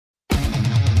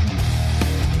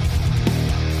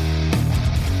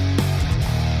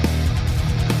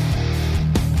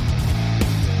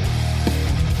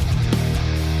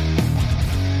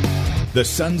The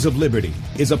Sons of Liberty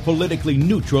is a politically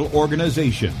neutral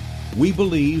organization. We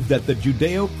believe that the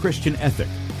Judeo-Christian ethic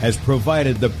has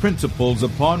provided the principles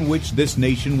upon which this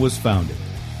nation was founded.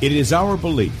 It is our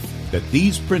belief that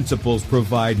these principles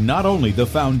provide not only the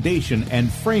foundation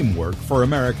and framework for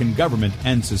American government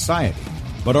and society,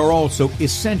 but are also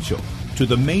essential to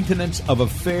the maintenance of a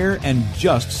fair and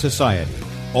just society.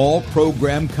 All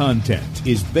program content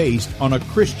is based on a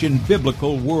Christian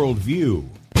biblical worldview.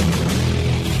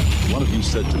 One of you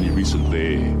said to me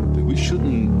recently that we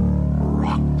shouldn't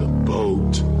rock the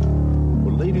boat.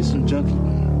 Well, ladies and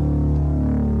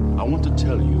gentlemen, I want to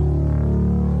tell you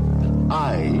that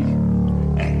I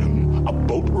am a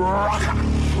boat rocker.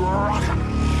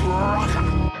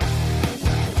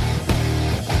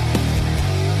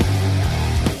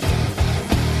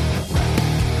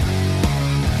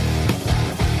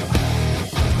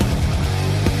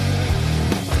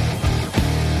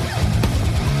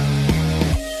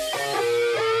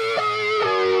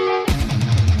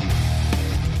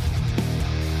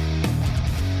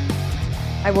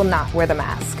 I will not wear the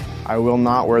mask. I will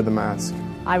not wear the mask.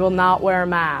 I will not wear a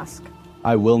mask.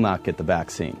 I will not get the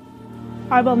vaccine.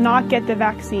 I will not get the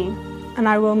vaccine. And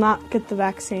I will not get the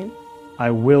vaccine.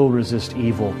 I will resist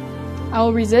evil. I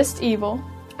will resist evil.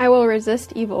 I will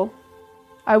resist evil.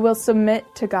 I will submit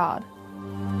to God.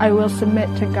 I will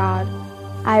submit to God.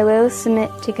 I will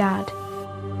submit to God.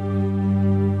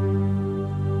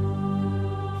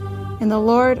 In the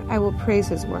Lord I will praise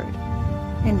His word.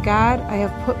 In God I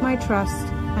have put my trust,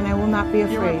 and I will not be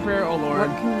afraid. Hear my prayer, O Lord,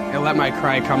 and let my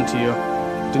cry come to you.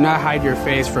 Do not hide your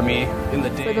face from me in the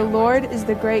day. For the Lord is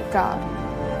the great God,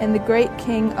 and the great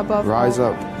King above all. Rise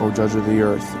up, O judge of the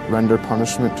earth, render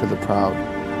punishment to the proud.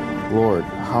 Lord,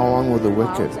 how long will the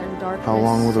wicked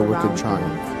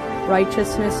triumph?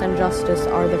 Righteousness and justice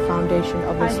are the foundation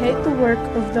of this I hate the work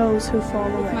of those who fall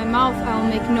away. With my mouth I will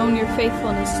make known your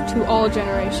faithfulness to all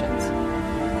generations.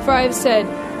 For I have said,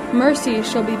 mercy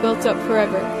shall be built up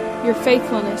forever. Your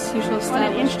faithfulness you shall establish.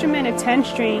 On an instrument of 10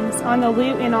 strings, on the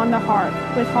lute and on the harp,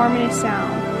 with harmonious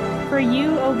sound. For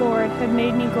you, O Lord, have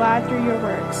made me glad through your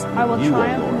works. I will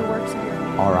triumph in the works of your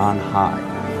hands. Are on high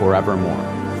forevermore.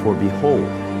 For behold,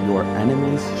 your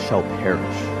enemies shall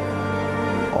perish.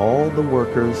 All the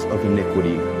workers of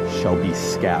iniquity shall be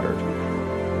scattered.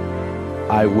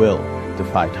 I will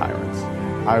defy tyrants.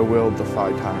 I will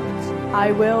defy tyrants.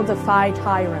 I will defy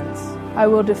tyrants. I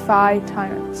will defy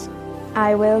tyrants.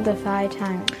 I will defy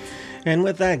tyrants. And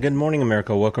with that, good morning,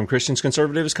 America. Welcome, Christians,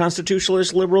 conservatives,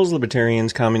 constitutionalists, liberals,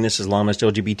 libertarians, communists, Islamists,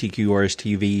 LGBTQ,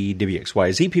 RSTV,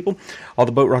 WXYZ people, all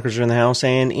the boat rockers are in the house,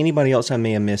 and anybody else I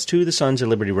may have missed to the Sons of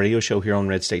Liberty radio show here on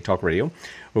Red State Talk Radio,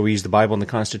 where we use the Bible and the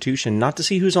Constitution not to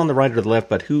see who's on the right or the left,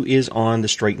 but who is on the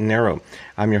straight and narrow.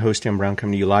 I'm your host, Tim Brown,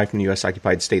 coming to you live from the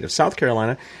U.S.-occupied state of South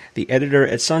Carolina, the editor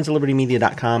at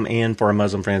sonsoflibertymedia.com, and for our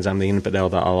Muslim friends, I'm the infidel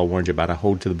that Allah warned you about. I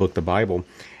hold to the book, the Bible,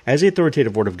 as the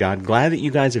authoritative Word of God. Glad that you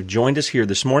guys have joined us here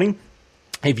this morning.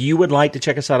 If you would like to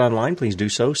check us out online, please do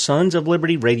so.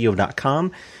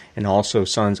 sonsoflibertyradio.com and also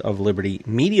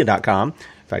sonsoflibertymedia.com.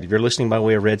 In fact, if you're listening by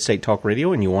way of Red State Talk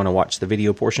Radio and you want to watch the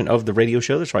video portion of the radio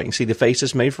show, that's right, you can see the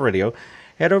faces made for radio,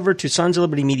 head over to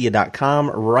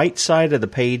sonsoflibertymedia.com, right side of the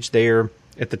page there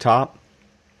at the top,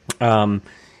 and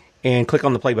click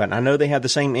on the play button. I know they have the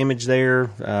same image there.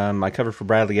 I covered for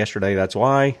Bradley yesterday, that's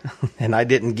why, and I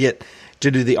didn't get to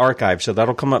do the archive, so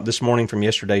that'll come up this morning from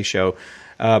yesterday's show.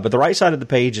 But the right side of the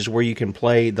page is where you can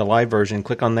play the live version.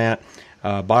 Click on that.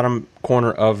 Bottom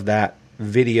corner of that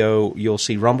video, you'll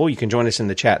see Rumble. You can join us in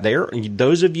the chat there.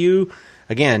 Those of you,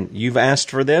 again, you've asked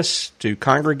for this, to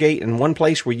congregate in one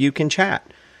place where you can chat.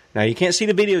 Now, you can't see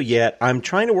the video yet. I'm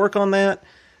trying to work on that,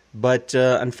 but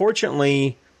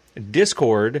unfortunately,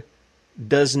 Discord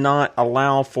does not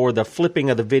allow for the flipping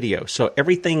of the video, so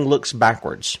everything looks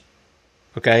backwards.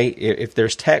 Okay, if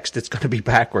there's text, it's going to be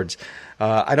backwards.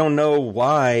 I don't know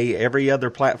why every other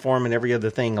platform and every other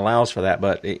thing allows for that,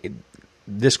 but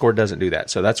Discord doesn't do that,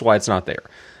 so that's why it's not there.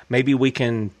 Maybe we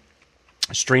can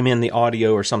stream in the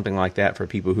audio or something like that for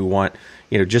people who want,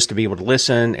 just to be able to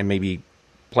listen and maybe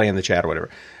play in the chat or whatever.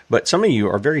 But some of you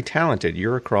are very talented.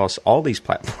 You're across all these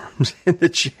platforms in the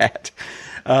chat,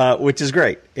 which is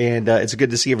great, and it's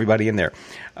good to see everybody in there.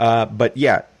 But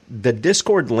yeah, the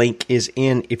Discord link is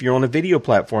in, if you're on a video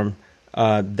platform,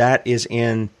 that is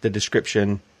in the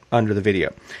description under the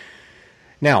video.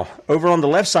 Now, over on the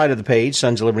left side of the page,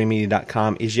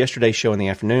 sonsoflibertymedia.com, is yesterday's show in the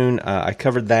afternoon. I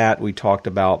covered that. We talked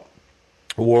about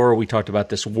war. We talked about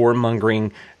this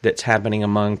warmongering that's happening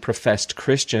among professed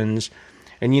Christians.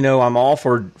 And, I'm all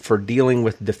for dealing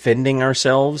with defending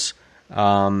ourselves,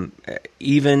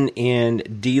 even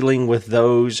in dealing with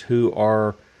those who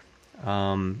are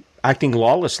acting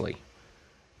lawlessly.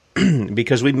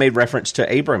 Because we've made reference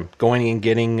to Abram going and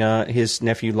getting his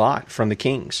nephew Lot from the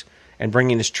kings and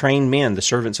bringing his trained men, the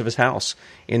servants of his house,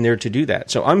 in there to do that.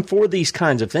 So I'm for these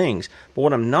kinds of things. But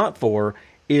what I'm not for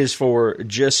is for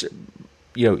just,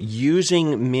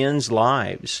 using men's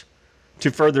lives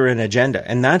to further an agenda.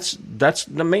 And that's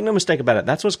make no mistake about it.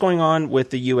 That's what's going on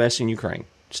with the U.S. and Ukraine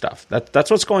stuff. That's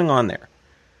what's going on there.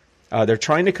 They're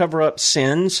trying to cover up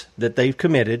sins that they've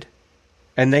committed,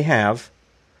 and they have.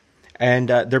 And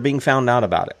they're being found out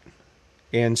about it.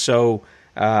 And so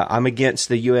I'm against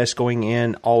the U.S. going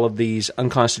in all of these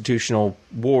unconstitutional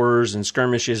wars and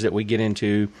skirmishes that we get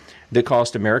into that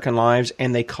cost American lives,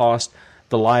 and they cost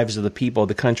the lives of the people of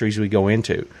the countries we go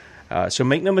into. So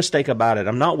make no mistake about it.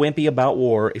 I'm not wimpy about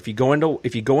war. If you go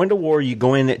into war, you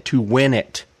go in it to win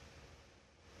it.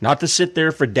 Not to sit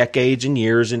there for decades and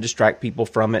years and distract people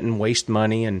from it and waste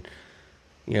money. And,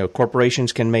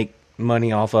 corporations can make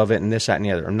money off of it and this, that, and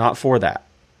the other. I'm not for that.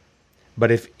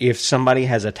 But if somebody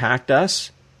has attacked us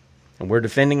and we're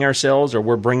defending ourselves, or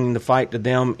we're bringing the fight to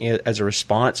them as a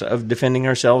response of defending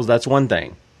ourselves, that's one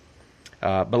thing.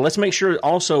 But let's make sure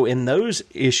also in those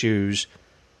issues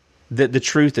that the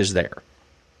truth is there.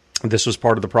 This was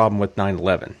part of the problem with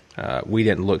 9/11. We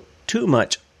didn't look too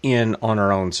much in on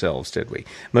our own selves, did we?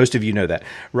 Most of you know that.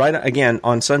 Right, again,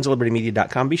 on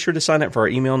sonsoflibertymedia.com, be sure to sign up for our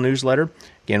email newsletter.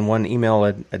 Again, one email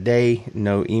a day,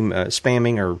 no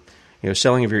spamming or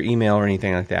selling of your email or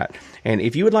anything like that. And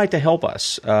if you would like to help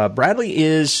us, Bradley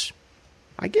is,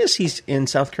 I guess he's in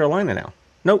South Carolina now.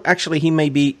 No, actually, he may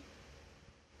be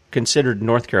considered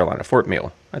North Carolina, Fort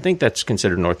Mill. I think that's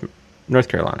considered North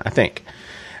Carolina, I think.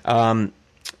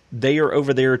 They are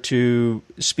over there to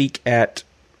speak at,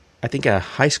 I think, a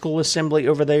high school assembly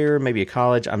over there, maybe a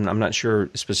college. I'm not sure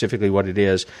specifically what it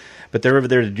is, but they're over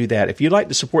there to do that. If you'd like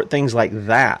to support things like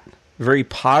that, very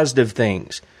positive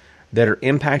things that are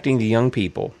impacting the young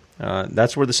people,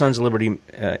 that's where the Sons of Liberty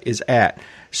is at.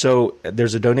 So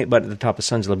there's a donate button at the top of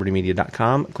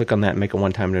sonsoflibertymedia.com. Click on that and make a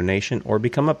one-time donation, or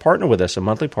become a partner with us, a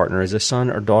monthly partner as a son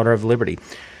or daughter of liberty.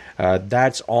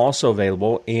 That's also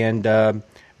available. And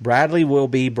Bradley will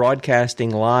be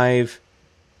broadcasting live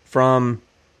from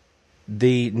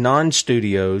the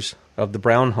non-studios of the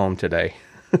Brown home today.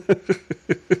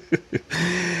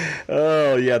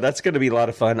 Oh, yeah, that's going to be a lot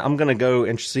of fun. I'm going to go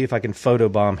and see if I can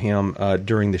photobomb him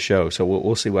during the show. So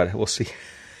we'll see we'll see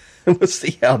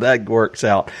how that works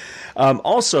out.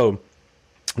 Also,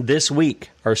 this week,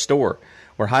 our store,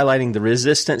 we're highlighting the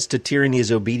Resistance to Tyranny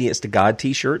is Obedience to God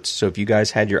t-shirts. So if you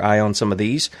guys had your eye on some of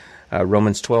these,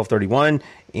 Romans 12:31,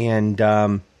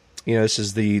 and this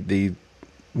is the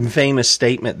famous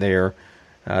statement there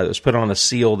that was put on a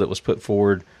seal that was put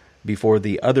forward before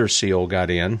the other seal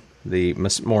got in, the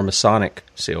more Masonic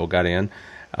seal got in,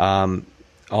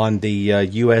 on the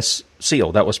U.S.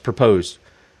 seal that was proposed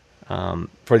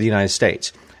for the United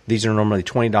States. These are normally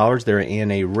 $20. They're in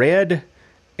a red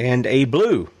and a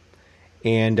blue.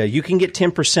 And you can get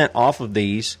 10% off of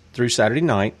these through Saturday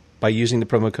night by using the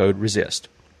promo code RESIST.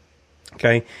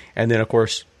 Okay? And then, of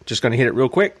course, just going to hit it real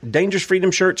quick. Dangerous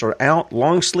Freedom shirts are out,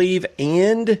 long sleeve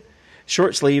and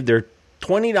short sleeve. They're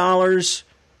 $20,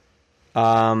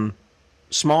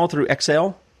 small through XL,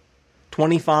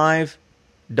 $25,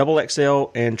 double XL,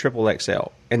 and triple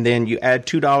XL. And then you add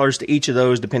 $2 to each of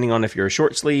those, depending on if you're a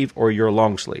short sleeve or you're a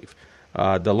long sleeve.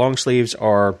 The long sleeves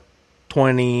are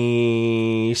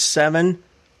 $27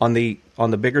 on the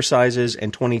bigger sizes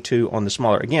and $22 on the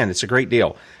smaller. Again, it's a great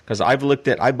deal because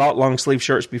I bought long sleeve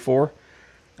shirts before.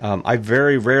 I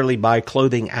very rarely buy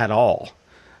clothing at all.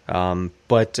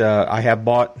 But I have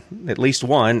bought at least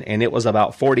one, and it was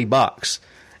about $40.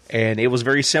 And it was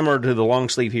very similar to the long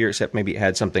sleeve here, except maybe it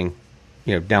had something,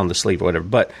 down the sleeve or whatever.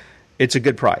 But it's a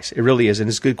good price. It really is, and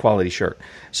it's a good quality shirt.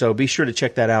 So be sure to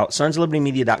check that out.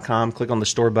 sonsoflibertymedia.com. Click on the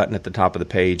store button at the top of the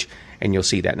page, and you'll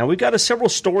see that. Now, we've got several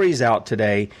stories out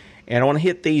today, and I want to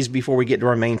hit these before we get to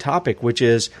our main topic, which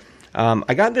is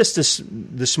I got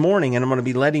this morning, and I'm going to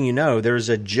be letting you know. There's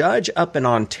a judge up in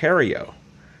Ontario,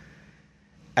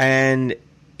 and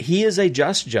he is a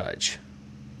just judge,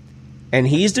 and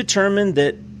he's determined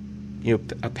that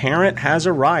a parent has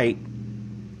a right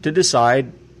to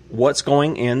decide what's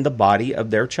going in the body of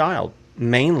their child,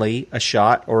 mainly a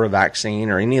shot or a vaccine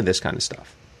or any of this kind of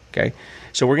stuff. Okay,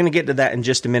 so we're going to get to that in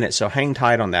just a minute, so hang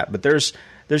tight on that. But there's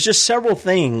just several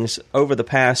things over the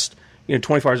past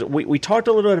 24 hours. We talked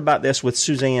a little bit about this with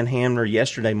Suzanne Hamner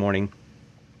yesterday morning.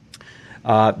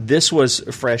 This was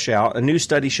fresh out. A new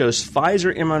study shows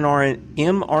Pfizer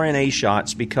mRNA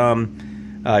shots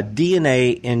become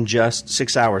DNA in just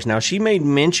 6 hours. Now, she made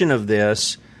mention of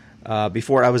this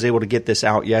before I was able to get this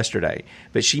out yesterday.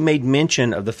 But she made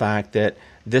mention of the fact that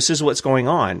this is what's going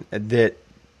on, that,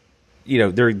 you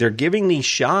know, they're giving these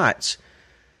shots.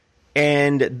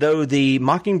 And though the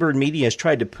Mockingbird media has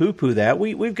tried to poo-poo that,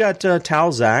 we've got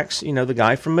Tal Zaks, you know, the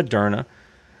guy from Moderna,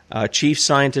 chief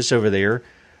scientist over there,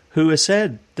 who has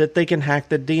said that they can hack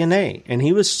the DNA. And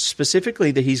he was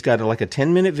specifically that he's got like a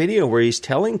 10-minute video where he's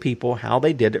telling people how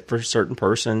they did it for a certain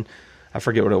person. I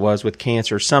forget what it was, with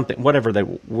cancer or something, whatever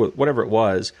it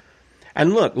was.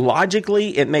 And look,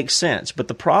 logically, it makes sense. But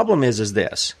the problem is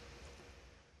this.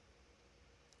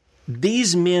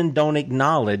 These men don't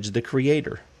acknowledge the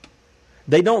Creator.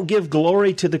 They don't give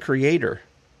glory to the Creator.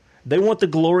 They want the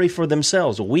glory for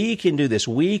themselves. We can do this.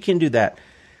 We can do that.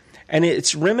 And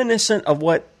it's reminiscent of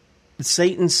what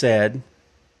Satan said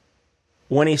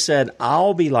when he said,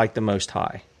 I'll be like the Most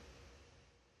High.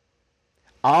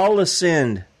 I'll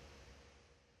ascend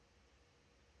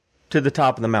to the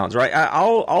top of the mountains, right?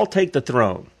 I'll take the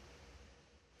throne.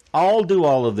 I'll do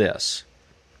all of this.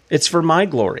 It's for my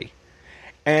glory.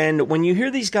 And when you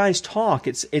hear these guys talk,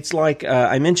 it's like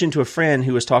I mentioned to a friend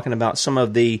who was talking about some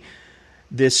of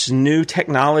this new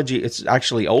technology. It's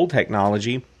actually old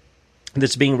technology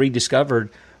that's being rediscovered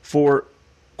for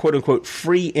quote unquote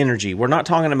free energy. We're not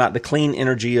talking about the clean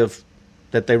energy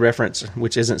that they reference,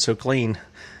 which isn't so clean,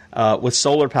 with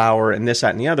solar power and this,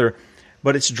 that, and the other.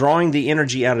 But it's drawing the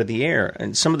energy out of the air.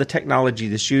 And some of the technology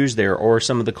that's used there, or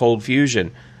some of the cold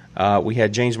fusion. We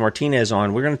had James Martinez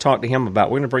on. We're going to talk to him about,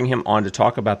 we're going to bring him on to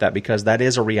talk about that, because that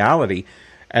is a reality.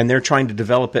 And they're trying to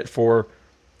develop it for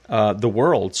the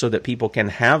world so that people can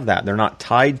have that. They're not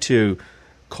tied to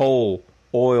coal,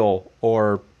 oil,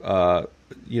 or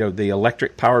the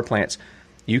electric power plants.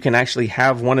 You can actually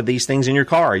have one of these things in your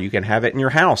car. You can have it in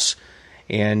your house.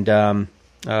 And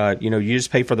you just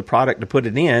pay for the product to put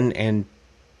it in, and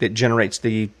it generates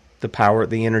the power,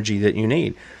 the energy that you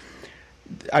need.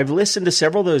 I've listened to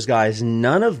several of those guys.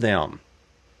 None of them,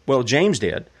 well, James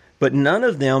did, but none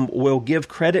of them will give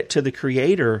credit to the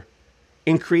Creator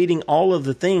in creating all of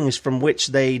the things from which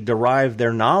they derive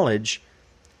their knowledge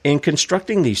in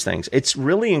constructing these things. It's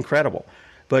really incredible.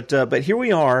 But here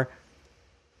we are.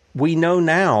 We know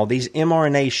now these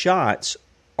mRNA shots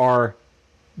are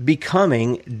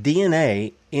becoming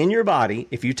DNA in your body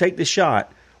if you take the shot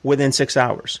within 6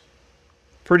 hours.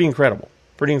 Pretty incredible.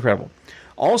 Pretty incredible.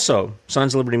 Also,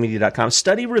 sonsoflibertymedia.com,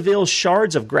 study reveals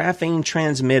shards of graphene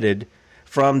transmitted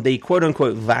from the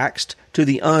quote-unquote vaxxed to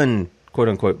the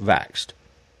un-quote-unquote vaxxed.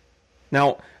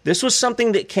 Now, this was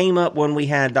something that came up when we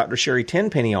had Dr. Sherry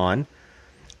Tenpenny on,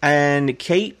 and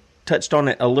Kate touched on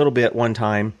it a little bit one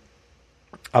time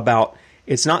about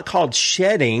it's not called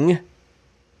shedding,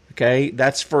 okay?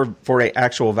 That's for an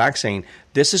actual vaccine.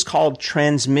 This is called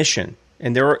transmission,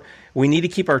 and we need to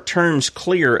keep our terms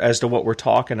clear as to what we're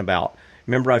talking about.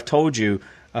 Remember, I've told you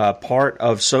part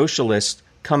of socialists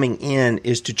coming in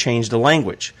is to change the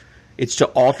language. It's to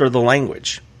alter the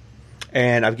language.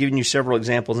 And I've given you several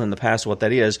examples in the past of what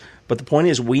that is. But the point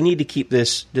is, we need to keep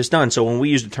this done. So when we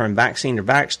use the term vaccine or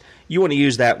vaxxed, you want to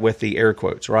use that with the air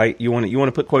quotes, right? You want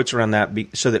to put quotes around that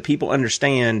so that people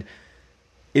understand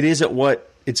it isn't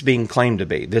what it's being claimed to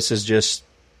be. This is just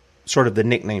sort of the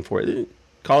nickname for it.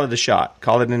 Call it a shot.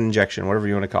 Call it an injection, whatever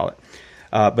you want to call it.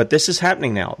 But this is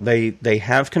happening now. They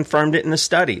have confirmed it in the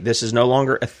study. This is no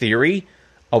longer a theory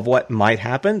of what might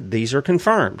happen. These are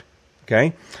confirmed.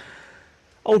 Okay?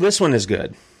 Oh, this one is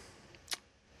good.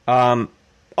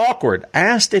 Awkward.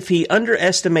 Asked if he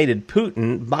underestimated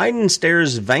Putin, Biden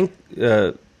stares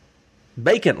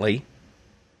vacantly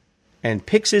and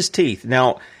picks his teeth.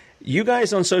 Now, you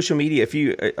guys on social media,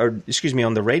 on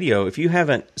the radio, if you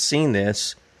haven't seen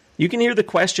this, you can hear the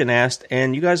question asked,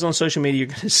 and you guys on social media,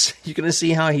 you're going to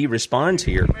see how he responds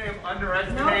here.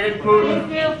 Underestimated Putin.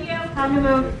 Thank you. Time to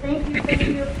move. Thank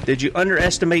you. Did you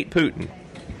underestimate Putin?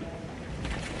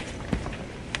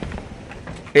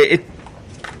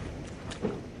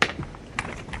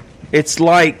 It's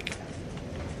like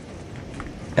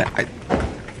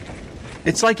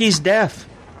he's deaf,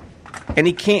 and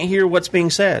he can't hear what's being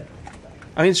said.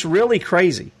 I mean, it's really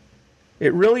crazy.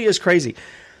 It really is crazy.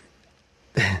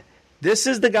 This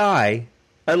is the guy,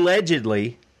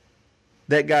 allegedly,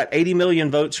 that got 80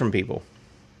 million votes from people.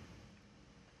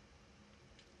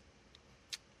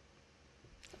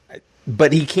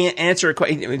 But he can't answer a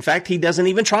question. In fact, he doesn't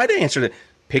even try to answer it.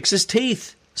 Picks his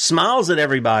teeth, smiles at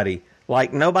everybody,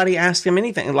 like nobody asked him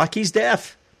anything, like he's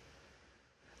deaf.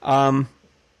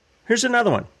 Here's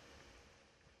another one.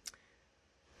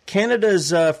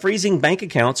 Canada's freezing bank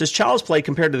accounts is child's play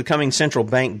compared to the coming central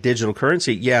bank digital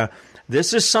currency. Yeah,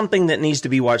 this is something that needs to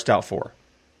be watched out for.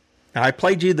 I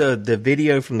played you the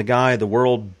video from the guy, the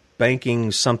World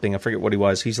banking something. I forget what he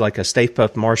was. He's like a Stay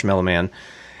Puft Marshmallow Man.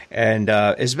 And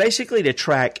is basically to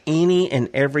track any and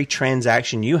every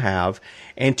transaction you have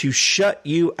and to shut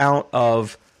you out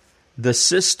of the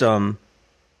system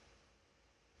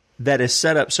that is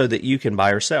set up so that you can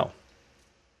buy or sell.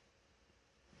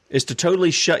 Is to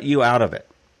totally shut you out of it.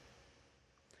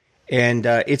 And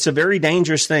it's a very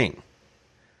dangerous thing.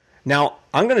 Now,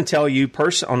 I'm going to tell you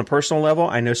on a personal level,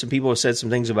 I know some people have said some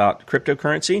things about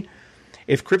cryptocurrency.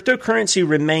 If cryptocurrency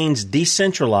remains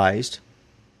decentralized,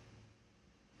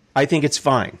 I think it's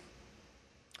fine.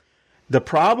 The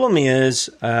problem is,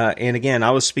 and again,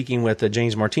 I was speaking with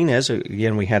James Martinez,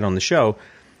 again, we had on the show,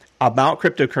 about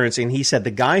cryptocurrency, and he said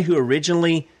the guy who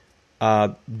originally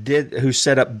who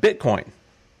set up Bitcoin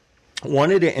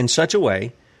wanted it in such a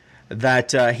way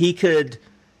that he could,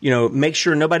 make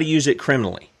sure nobody used it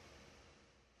criminally.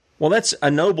 Well, that's a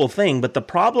noble thing, but the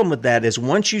problem with that is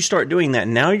once you start doing that,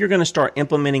 now you're going to start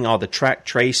implementing all the track,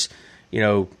 trace,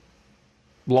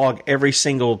 log every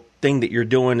single thing that you're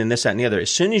doing and this, that, and the other. As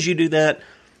soon as you do that,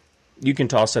 you can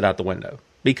toss it out the window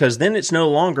because then it's no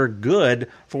longer good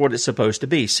for what it's supposed to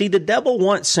be. See, the devil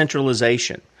wants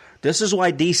centralization. This is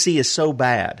why DC is so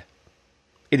bad.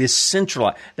 It is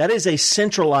centralized. That is a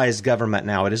centralized government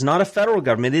now. It is not a federal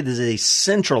government. It is a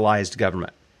centralized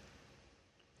government.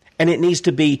 And it needs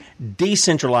to be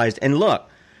decentralized. And look,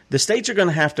 the states are going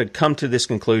to have to come to this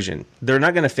conclusion. They're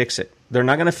not going to fix it. They're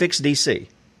not going to fix DC.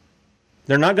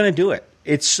 They're not going to do it.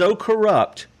 It's so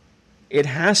corrupt, it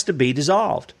has to be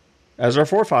dissolved, as our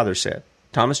forefathers said.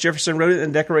 Thomas Jefferson wrote it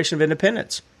in the Declaration of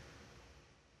Independence.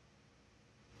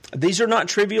 These are not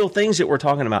trivial things that we're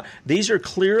talking about. These are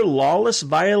clear, lawless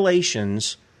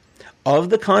violations of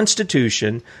the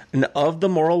Constitution and of the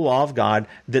moral law of God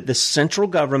that the central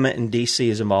government in D.C.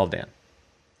 is involved in.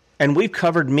 And we've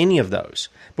covered many of those.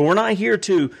 But we're not here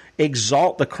to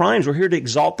exalt the crimes. We're here to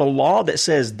exalt the law that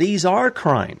says these are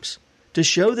crimes, to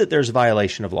show that there's a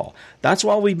violation of law. That's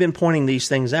why we've been pointing these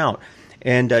things out.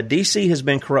 And D.C. has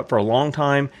been corrupt for a long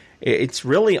time. It's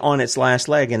really on its last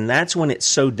leg, and that's when it's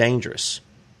so dangerous,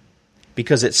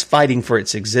 because it's fighting for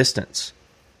its existence.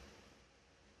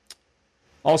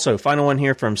 Also, final one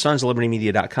here from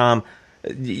sonsoflibertymedia.com.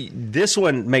 This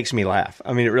one makes me laugh.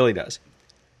 I mean, it really does.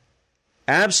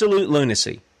 Absolute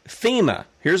lunacy. FEMA,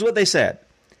 here's what they said.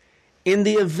 In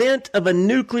the event of a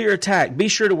nuclear attack, be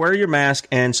sure to wear your mask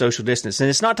and social distance. And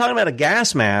it's not talking about a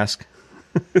gas mask.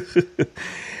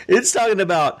 It's talking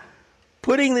about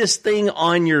putting this thing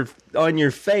on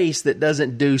your face that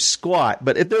doesn't do squat.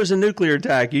 But if there's a nuclear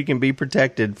attack, you can be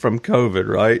protected from COVID,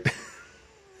 right?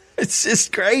 It's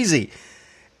just crazy.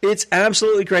 It's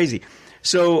absolutely crazy.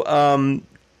 So, and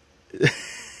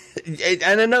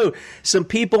I know some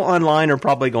people online are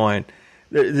probably going,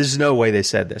 there's no way they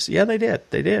said this. Yeah, they did.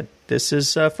 They did. This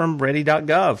is from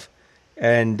ready.gov.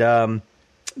 And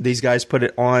these guys put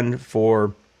it on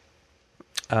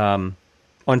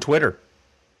on Twitter.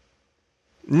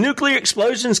 Nuclear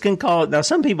explosions can cause... Now,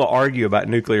 some people argue about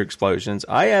nuclear explosions.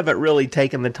 I haven't really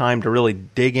taken the time to really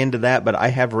dig into that, but I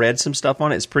have read some stuff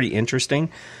on it. It's pretty interesting.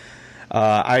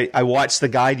 I watched the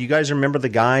guy. Do you guys remember the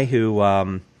guy who...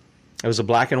 it was a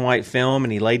black and white film,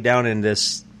 and he laid down in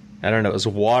this... I don't know, it was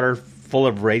water full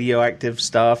of radioactive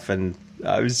stuff, and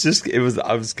I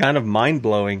was kind of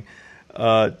mind-blowing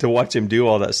to watch him do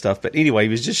all that stuff. But anyway, he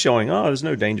was just showing, there's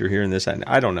no danger here in this.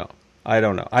 I don't know. I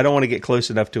don't want to get close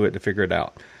enough to it to figure it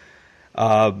out.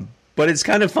 But it's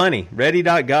kind of funny.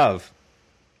 Ready.gov.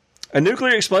 A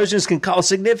nuclear explosions can cause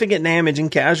significant damage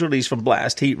and casualties from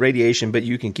blast, heat, radiation, but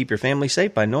you can keep your family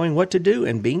safe by knowing what to do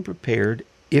and being prepared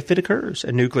if it occurs.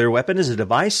 A nuclear weapon is a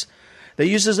device that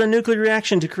uses a nuclear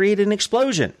reaction to create an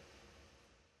explosion.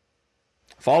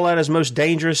 Fallout is most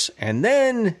dangerous, and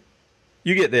then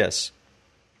you get this.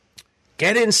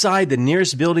 Get inside the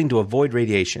nearest building to avoid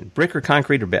radiation. Brick or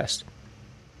concrete are best.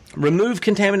 Remove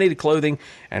contaminated clothing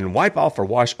and wipe off or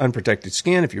wash unprotected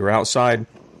skin if you're outside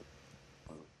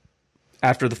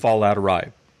after the fallout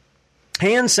arrived.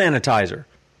 Hand sanitizer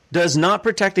does not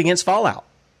protect against fallout.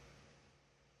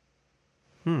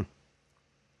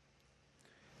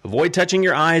 Avoid touching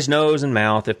your eyes, nose, and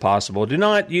mouth if possible. Do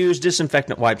not use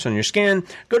disinfectant wipes on your skin.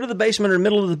 Go to the basement or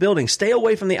middle of the building. Stay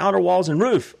away from the outer walls and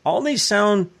roof. All these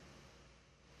sound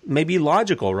maybe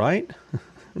logical, right?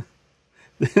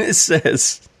 Then it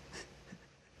says,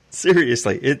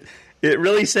 seriously, it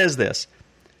really says this.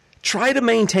 Try to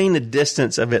maintain a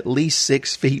distance of at least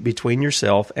 6 feet between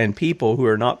yourself and people who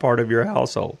are not part of your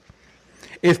household.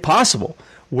 If possible,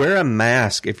 wear a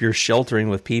mask if you're sheltering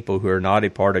with people who are not a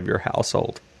part of your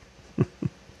household.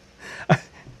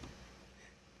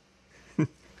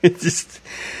 It's just,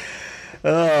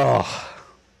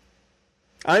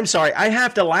 I'm sorry. I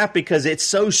have to laugh because it's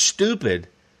so stupid.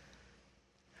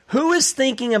 Who is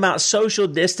thinking about social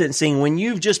distancing when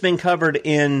you've just been covered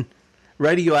in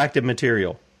radioactive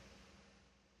material?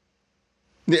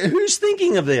 Who's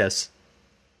thinking of this?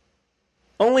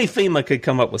 Only FEMA could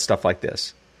come up with stuff like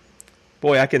this.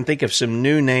 Boy, I can think of some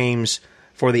new names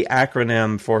for the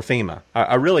acronym for FEMA.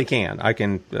 I really can. I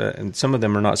can, and some of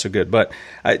them are not so good. But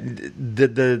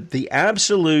the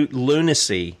absolute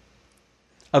lunacy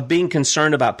of being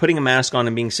concerned about putting a mask on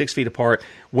and being 6 feet apart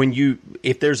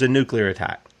if there's a nuclear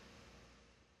attack.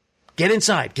 Get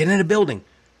inside. Get in a building,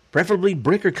 preferably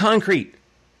brick or concrete.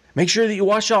 Make sure that you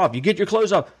wash off. You get your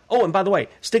clothes off. Oh, and by the way,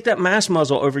 stick that mask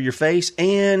muzzle over your face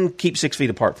and keep 6 feet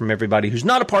apart from everybody who's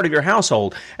not a part of your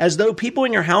household, as though people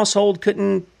in your household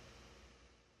couldn't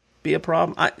be a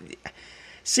problem.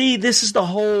 See, this is the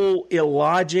whole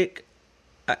illogic.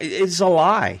 It's a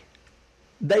lie.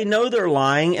 They know they're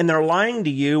lying, and they're lying to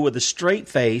you with a straight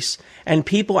face, and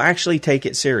people actually take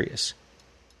it serious.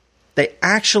 They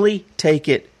actually take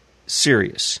it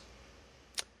serious.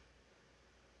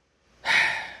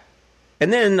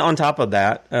 And then on top of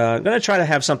that, I'm going to try to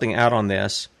have something out on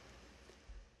this.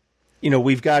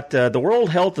 We've got the World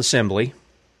Health Assembly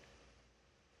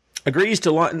agrees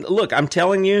to look. I'm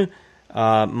telling you,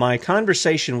 my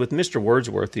conversation with Mr.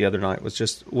 Wordsworth the other night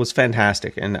was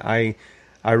fantastic, and I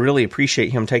really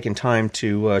appreciate him taking time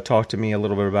to talk to me a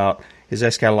little bit about his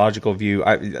eschatological view.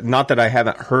 Not that I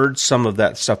haven't heard some of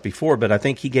that stuff before, but I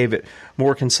think he gave it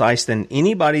more concise than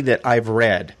anybody that I've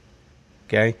read.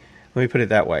 Okay, let me put it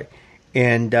that way.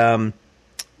 And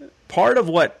part of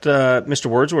what Mr.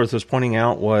 Wordsworth was pointing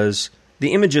out was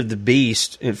the image of the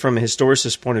beast from a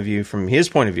historicist point of view, from his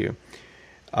point of view,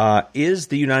 is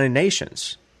the United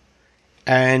Nations.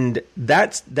 And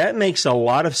that makes a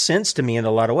lot of sense to me in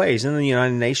a lot of ways. And the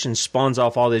United Nations spawns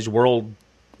off all these world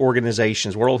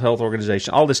organizations, World Health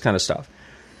Organization, all this kind of stuff.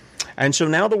 And so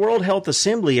now the World Health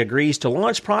Assembly agrees to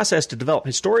launch process to develop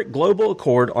historic global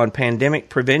accord on pandemic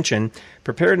prevention,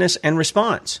 preparedness, and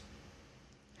response.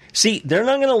 See, they're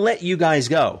not going to let you guys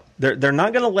go. They're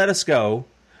not going to let us go.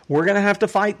 We're going to have to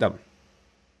fight them.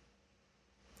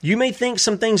 You may think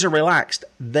some things are relaxed.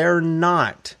 They're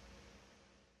not.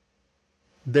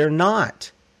 They're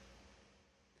not.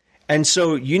 And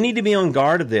so you need to be on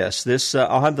guard of this.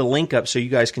 I'll have the link up so you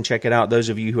guys can check it out. Those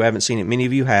of you who haven't seen it, many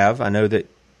of you have. I know that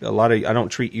I don't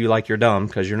treat you like you're dumb,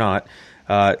 because you're not.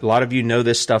 A lot of you know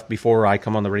this stuff before I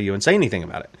come on the radio and say anything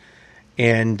about it.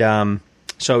 And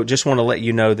so just want to let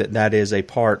you know that is a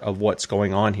part of what's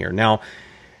going on here. Now,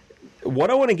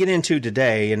 what I want to get into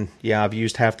today, and yeah, I've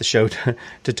used half the show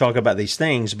to talk about these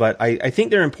things, but I think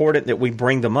they're important that we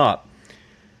bring them up.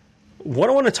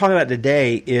 What I want to talk about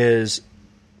today is,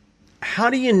 how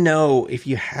do you know if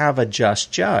you have a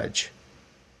just judge?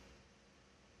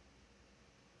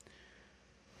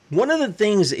 One of the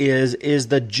things is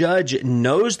the judge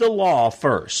knows the law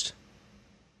first.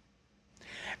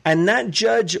 And that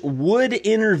judge would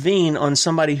intervene on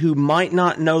somebody who might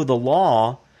not know the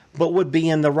law, but would be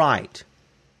in the right.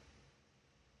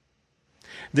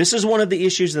 This is one of the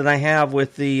issues that I have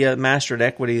with the master at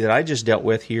equity that I just dealt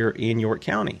with here in York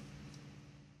County.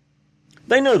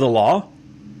 They know the law.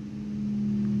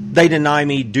 They deny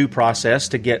me due process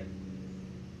to get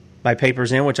my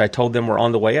papers in, which I told them were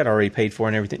on the way. I'd already paid for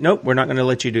and everything. Nope, we're not going to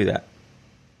let you do that.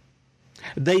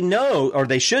 They know, or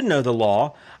they should know, the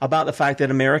law about the fact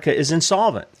that America is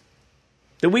insolvent,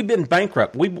 that we've been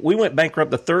bankrupt. We went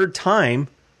bankrupt the third time.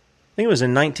 I think it was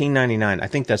in 1999. I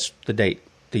think that's the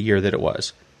year that it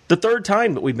was. The third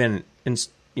time that we've been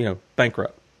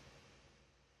bankrupt.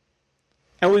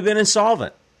 And we've been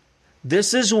insolvent.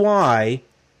 This is why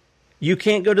you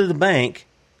can't go to the bank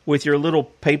with your little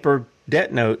paper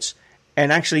debt notes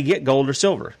and actually get gold or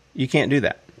silver. You can't do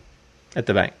that at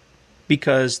the bank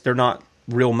because they're not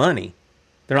real money.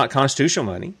 They're not constitutional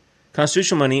money.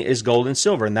 Constitutional money is gold and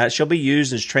silver, and that shall be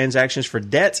used as transactions for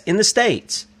debts in the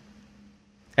states.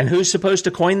 And who's supposed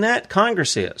to coin that?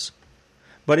 Congress is.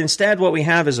 But instead, what we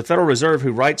have is a Federal Reserve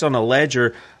who writes on a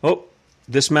ledger,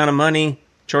 this amount of money,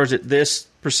 charge it this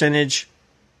percentage.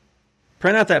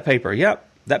 Print out that paper. Yep,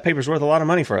 that paper's worth a lot of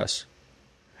money for us.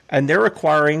 And they're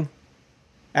acquiring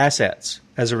assets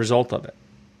as a result of it.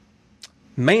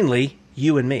 Mainly,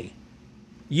 you and me.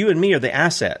 You and me are the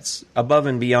assets above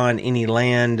and beyond any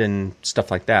land and stuff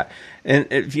like that. And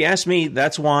if you ask me,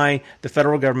 that's why the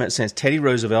federal government, since Teddy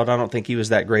Roosevelt, I don't think he was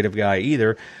that great of a guy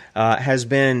either, has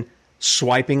been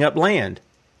swiping up land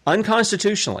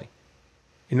unconstitutionally.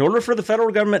 In order for the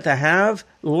federal government to have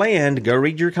land, go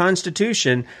read your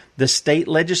Constitution, the state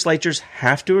legislatures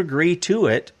have to agree to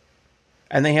it,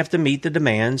 and they have to meet the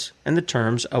demands and the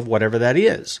terms of whatever that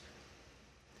is.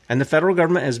 And the federal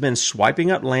government has been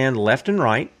swiping up land left and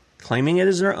right, claiming it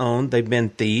as their own. They've been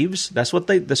thieves. That's what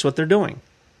they're doing.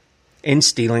 And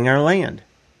stealing our land.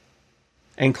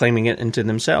 And claiming it into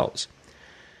themselves.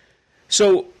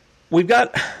 So we've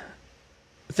got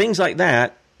things like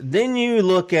that. Then you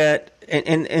look at,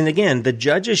 and again, the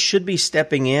judges should be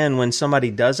stepping in when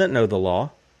somebody doesn't know the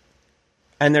law.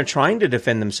 And they're trying to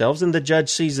defend themselves, and the judge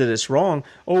sees that it's wrong.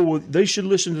 Oh, well, they should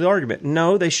listen to the argument.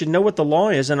 No, they should know what the law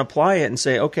is and apply it and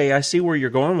say, okay, I see where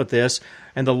you're going with this,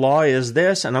 and the law is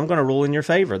this, and I'm going to rule in your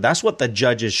favor. That's what the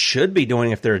judges should be doing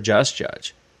if they're a just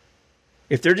judge.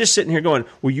 If they're just sitting here going,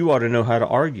 well, you ought to know how to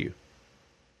argue.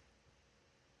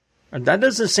 That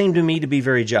doesn't seem to me to be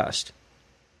very just.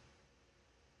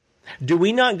 Do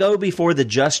we not go before the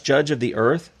just judge of the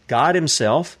earth, God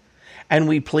himself, and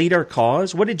we plead our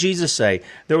cause? What did Jesus say?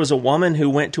 There was a woman who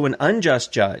went to an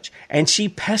unjust judge, and she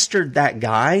pestered that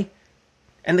guy.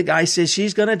 And the guy says,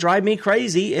 she's going to drive me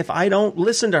crazy if I don't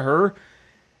listen to her.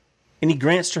 And he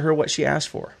grants to her what she asked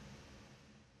for.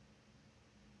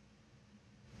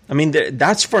 I mean,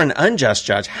 that's for an unjust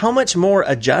judge. How much more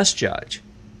a just judge?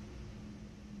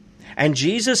 And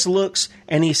Jesus looks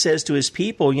and he says to his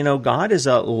people, you know, God is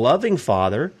a loving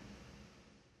father.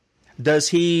 Does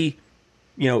he...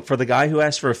 You know, for the guy who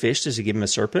asked for a fish, does he give him a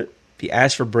serpent? If he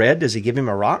asks for bread, does he give him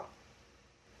a rock?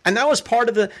 And that was part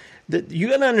of the you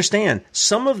got to understand,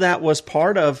 some of that was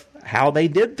part of how they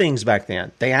did things back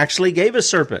then. They actually gave a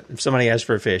serpent if somebody asked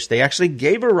for a fish. They actually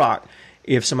gave a rock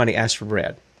if somebody asked for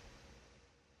bread.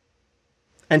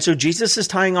 And so Jesus is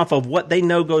tying off of what they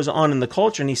know goes on in the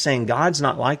culture, and he's saying God's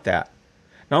not like that.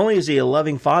 Not only is he a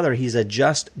loving father, he's a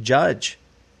just judge.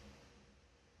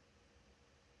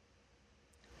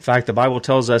 In fact, the Bible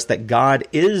tells us that God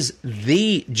is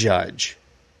the judge.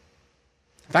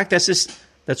 In fact,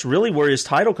 that's really where his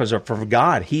title comes from.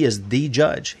 God, he is the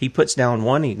judge. He puts down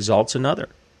one, he exalts another.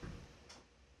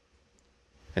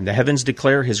 And the heavens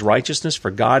declare his righteousness,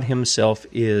 for God himself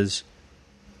is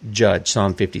judge.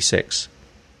 Psalm 56.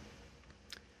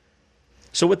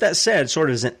 So with that said, sort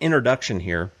of as an introduction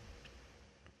here,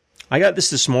 I got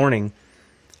this morning.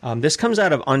 This comes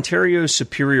out of Ontario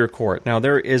Superior Court. Now,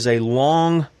 there is a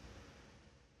long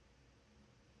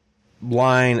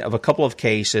line of a couple of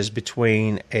cases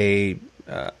between a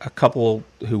couple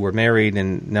who were married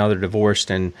and now they're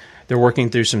divorced, and they're working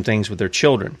through some things with their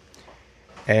children.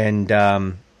 And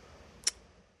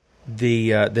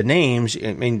the names,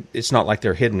 I mean, it's not like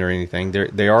they're hidden or anything.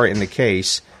 They are in the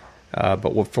case,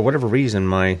 but for whatever reason,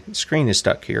 my screen is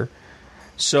stuck here.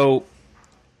 So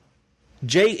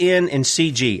JN and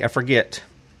CG, I forget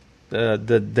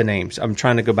the names. I'm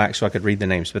trying to go back so I could read the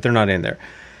names, but they're not in there.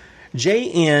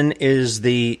 JN is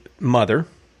the mother,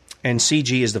 and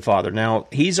CG is the father. Now,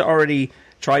 he's already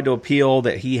tried to appeal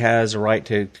that he has a right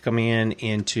to come in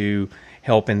and to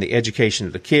help in the education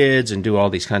of the kids and do all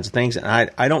these kinds of things. And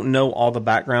I don't know all the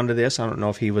background of this. I don't know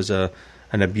if he was an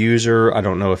abuser. I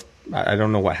don't know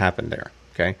what happened there.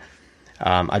 Okay,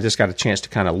 I just got a chance to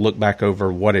kind of look back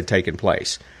over what had taken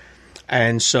place.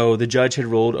 And so the judge had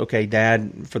ruled, okay,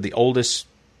 Dad, for the oldest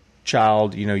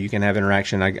child, you know, you can have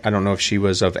interaction. I don't know if she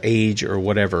was of age or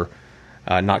whatever,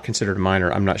 not considered a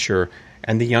minor, I'm not sure.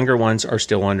 And the younger ones are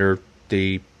still under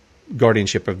the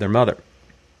guardianship of their mother.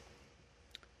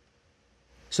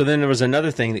 So then there was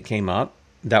another thing that came up.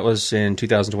 That was in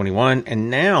 2021. And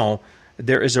now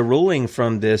there is a ruling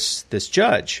from this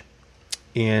judge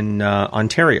in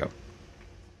Ontario.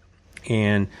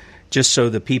 And just so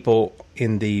the people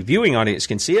in the viewing audience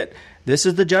can see it, this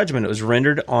is the judgment. It was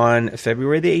rendered on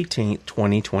February the 18th,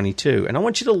 2022. And I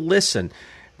want you to listen.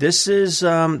 This is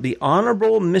the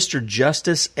Honorable Mr.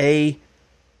 Justice A.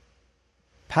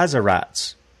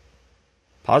 Pazaratz.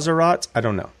 Pazaratz? I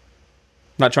don't know. I'm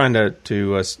not trying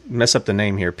to mess up the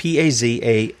name here.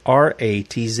 Pazaratz.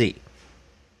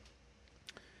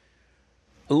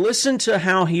 Listen to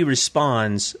how he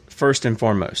responds first and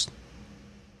foremost.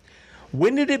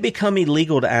 When did it become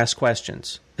illegal to ask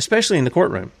questions, especially in the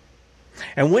courtroom?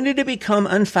 And when did it become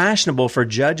unfashionable for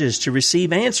judges to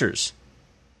receive answers,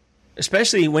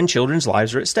 especially when children's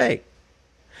lives are at stake?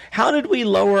 How did we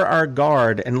lower our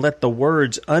guard and let the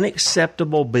words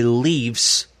unacceptable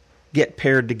beliefs get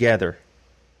paired together?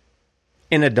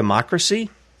 In a democracy?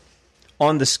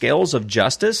 On the scales of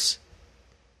justice?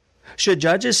 Should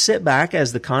judges sit back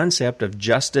as the concept of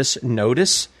justice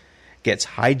notice gets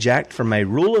hijacked from a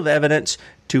rule of evidence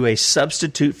to a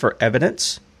substitute for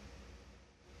evidence?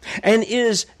 And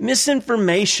is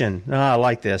misinformation, I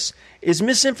like this, is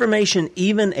misinformation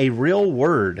even a real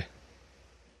word?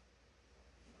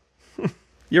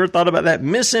 You ever thought about that?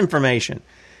 Misinformation.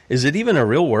 Is it even a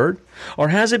real word? Or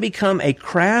has it become a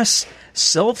crass,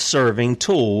 self-serving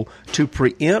tool to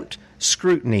preempt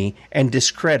scrutiny and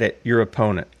discredit your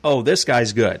opponent? Oh, this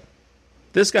guy's good.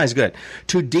 This guy's good.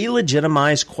 To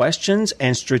delegitimize questions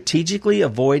and strategically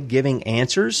avoid giving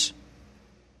answers?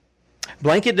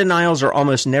 Blanket denials are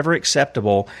almost never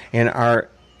acceptable in our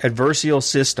adversarial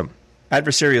system.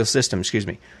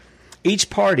 Each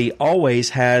party always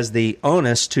has the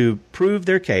onus to prove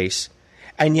their case,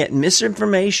 and yet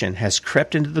misinformation has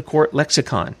crept into the court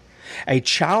lexicon. A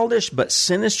childish but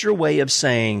sinister way of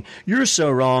saying, you're so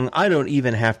wrong, I don't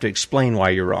even have to explain why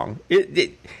you're wrong.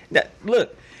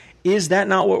 Look, is that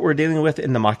not what we're dealing with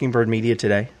in the Mockingbird media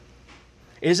today?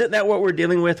 Isn't that what we're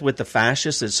dealing with the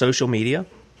fascists at social media?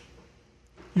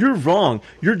 You're wrong.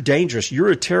 You're dangerous. You're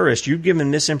a terrorist. You've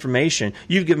given misinformation.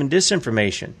 You've given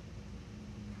disinformation.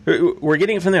 We're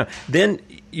getting it from them. Then,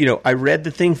 I read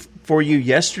the thing for you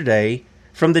yesterday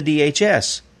from the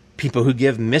DHS. People who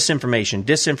give misinformation,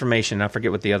 disinformation, I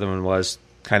forget what the other one was,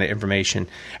 kind of information.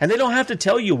 And they don't have to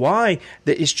tell you why.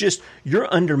 That it's just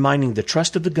you're undermining the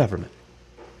trust of the government.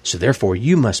 So therefore,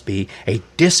 you must be a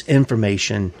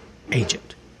disinformation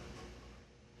agent.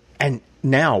 And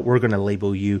now we're going to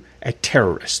label you a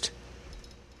terrorist.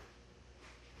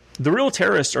 The real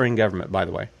terrorists are in government, by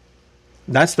the way.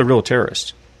 That's the real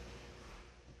terrorist.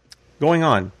 Going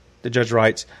on, the judge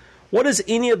writes, what does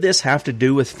any of this have to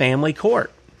do with family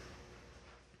court?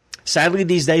 Sadly,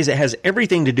 these days it has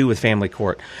everything to do with family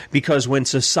court, because when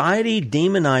society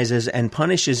demonizes and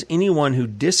punishes anyone who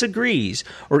disagrees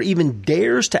or even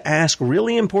dares to ask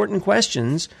really important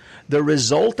questions, the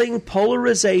resulting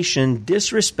polarization,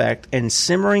 disrespect, and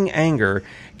simmering anger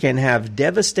can have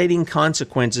devastating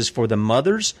consequences for the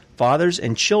mothers, fathers,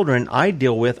 and children I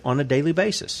deal with on a daily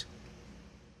basis.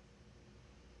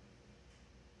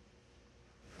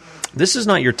 This is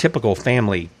not your typical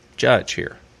family judge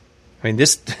here. I mean,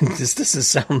 this doesn't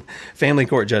sound family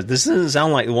court judge. This doesn't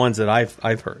sound like the ones that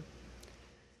I've heard.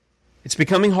 It's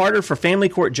becoming harder for family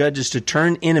court judges to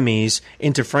turn enemies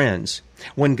into friends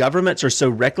when governments are so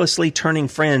recklessly turning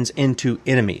friends into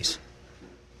enemies.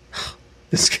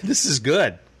 This is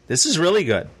good. This is really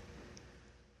good.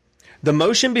 The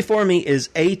motion before me is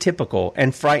atypical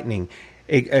and frightening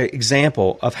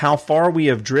example of how far we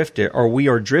have drifted, or we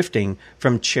are drifting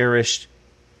from cherished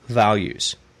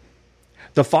values.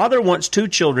 The father wants two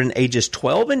children, ages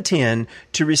 12 and 10,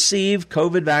 to receive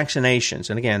COVID vaccinations.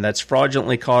 And again, that's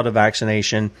fraudulently called a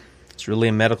vaccination. It's really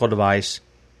a medical device.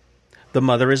 The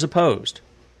mother is opposed.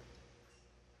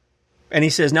 And he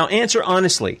says, now answer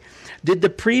honestly. Did the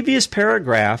previous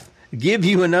paragraph give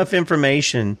you enough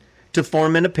information to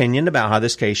form an opinion about how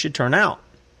this case should turn out?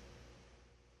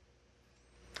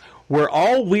 We're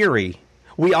all weary.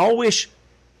 We all wish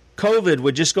COVID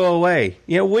would just go away.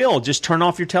 It will. Just turn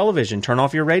off your television, turn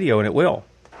off your radio, and it will.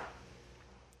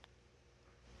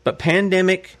 But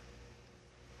plandemic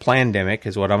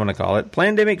is what I'm going to call it.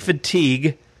 Plandemic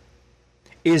fatigue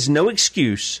is no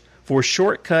excuse for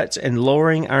shortcuts and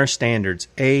lowering our standards.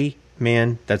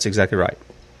 Amen. That's exactly right.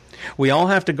 We all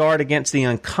have to guard against the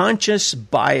unconscious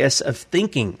bias of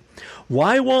thinking.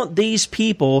 Why won't these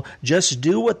people just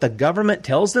do what the government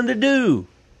tells them to do?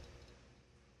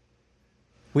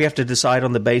 We have to decide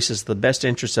on the basis of the best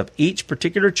interests of each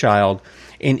particular child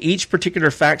in each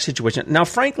particular fact situation. Now,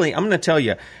 frankly, I'm going to tell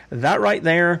you, that right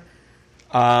there,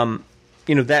 that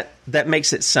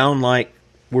makes it sound like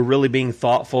we're really being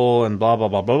thoughtful and blah, blah,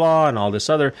 blah, blah, blah, and all this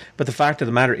other. But the fact of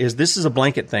the matter is, this is a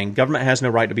blanket thing. Government has no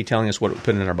right to be telling us what we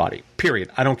put in our body,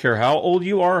 period. I don't care how old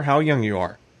you are, how young you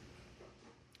are.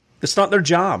 It's not their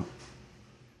job.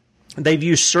 They've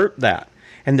usurped that,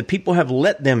 and the people have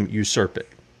let them usurp it.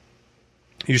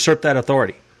 Usurp that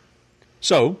authority.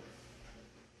 So,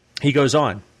 he goes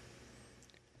on,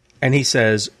 and he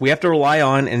says, we have to rely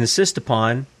on and insist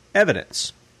upon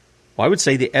evidence. Well, I would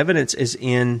say the evidence is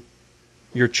in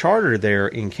your charter there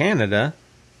in Canada,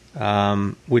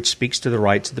 which speaks to the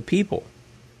rights of the people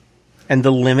and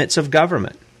the limits of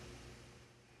government.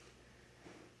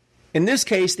 In this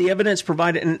case, the evidence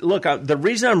provided, and look, the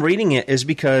reason I'm reading it is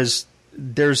because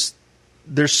there's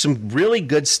some really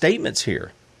good statements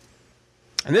here.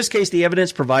 In this case, the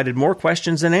evidence provided more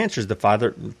questions than answers. The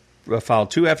father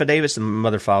filed 2 affidavits, the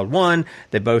mother filed 1.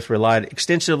 They both relied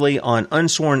extensively on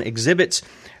unsworn exhibits,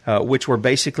 which were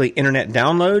basically internet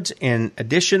downloads. In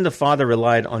addition, the father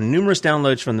relied on numerous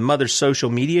downloads from the mother's social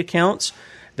media accounts.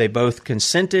 They both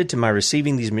consented to my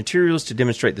receiving these materials to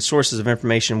demonstrate the sources of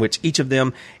information which each of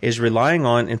them is relying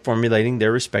on in formulating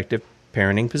their respective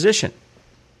parenting position.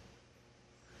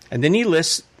 And then he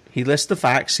lists the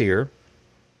facts here.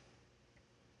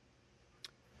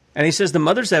 And he says the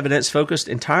mother's evidence focused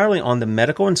entirely on the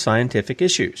medical and scientific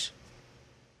issues.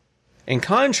 In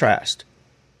contrast,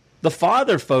 the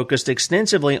father focused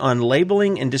extensively on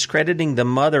labeling and discrediting the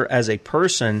mother as a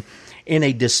person in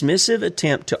a dismissive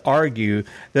attempt to argue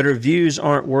that her views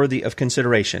aren't worthy of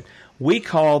consideration. We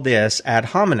call this ad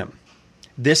hominem.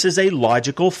 This is a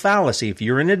logical fallacy. If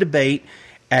you're in a debate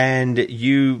and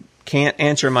you can't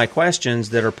answer my questions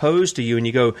that are posed to you and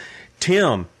you go,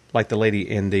 Tim, like the lady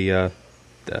in the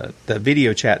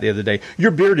video chat the other day,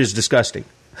 your beard is disgusting.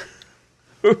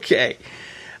 Okay.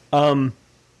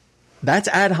 That's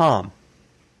ad hom.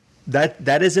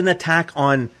 That is an attack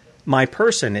on my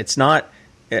person. It's not,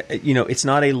 it's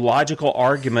not a logical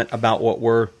argument about what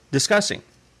we're discussing.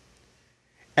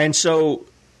 And so,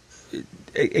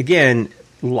 again,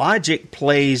 logic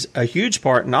plays a huge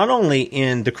part not only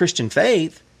in the Christian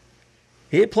faith,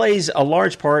 it plays a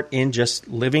large part in just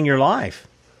living your life.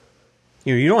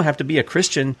 You don't have to be a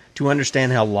Christian to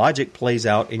understand how logic plays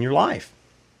out in your life.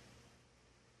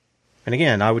 And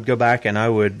again, I would go back and I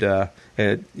would, I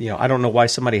don't know why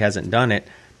somebody hasn't done it,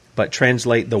 but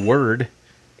translate the word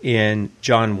in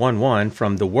John 1:1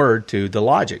 from the word to the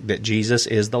logic, that Jesus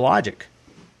is the logic.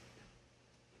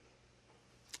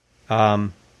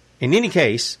 In any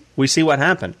case, we see what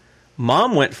happened.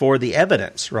 Mom went for the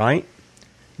evidence, right?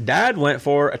 Dad went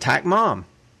for attack mom.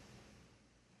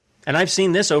 And I've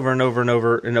seen this over and over and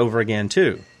over and over again,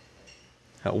 too.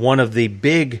 One of the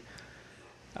big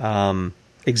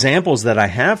examples that I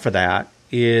have for that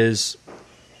is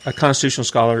a constitutional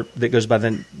scholar that goes by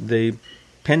the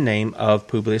pen name of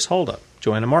Publius Hulda,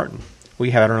 Joanna Martin.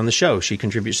 We had her on the show. She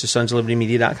contributes to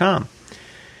sonsoflibertymedia.com.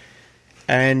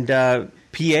 And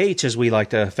PH, as we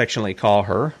like to affectionately call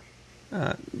her,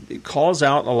 calls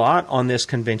out a lot on this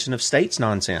Convention of States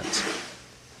nonsense,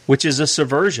 which is a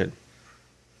subversion,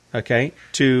 okay,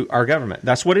 to our government.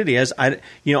 That's what it is. I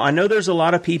know there's a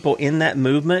lot of people in that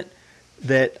movement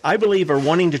that I believe are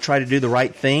wanting to try to do the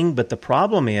right thing, but the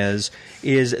problem is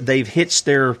they've hitched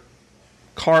their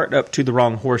cart up to the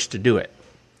wrong horse to do it.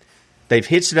 They've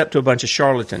hitched it up to a bunch of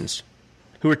charlatans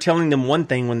who are telling them one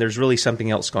thing when there's really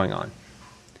something else going on.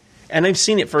 And I've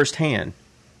seen it firsthand.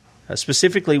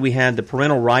 Specifically, we had the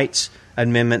Parental Rights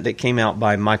Amendment that came out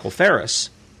by Michael Ferris.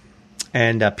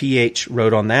 And PH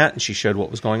wrote on that, and she showed what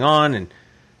was going on and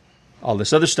all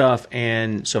this other stuff.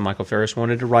 And so Michael Ferris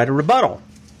wanted to write a rebuttal.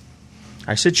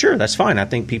 I said, sure, that's fine. I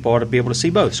think people ought to be able to see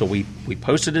both. So we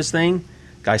posted this thing.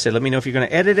 Guy said, let me know if you're going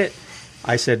to edit it.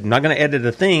 I said, I'm not going to edit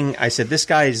a thing. I said, this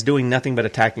guy is doing nothing but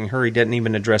attacking her. He didn't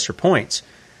even address her points.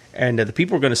 And the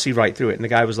people were going to see right through it. And the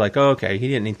guy was like, oh, okay. He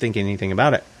didn't even think anything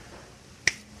about it.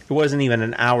 It wasn't even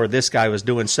an hour. This guy was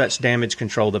doing such damage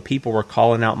control that people were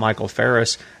calling out Michael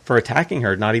Ferris for attacking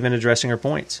her, not even addressing her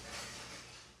points.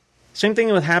 Same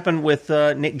thing would happen with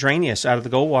Nick Dranius out of the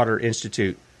Goldwater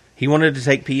Institute. He wanted to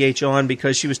take PH on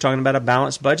because she was talking about a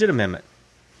balanced budget amendment.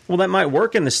 Well, that might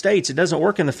work in the states. It doesn't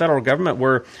work in the federal government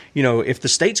where, if the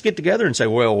states get together and say,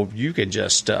 well, you can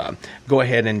just go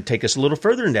ahead and take us a little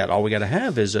further in debt. All we got to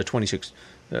have is 26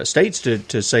 states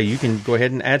to say you can go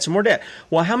ahead and add some more debt.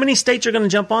 Well, how many states are going to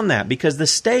jump on that? Because the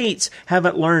states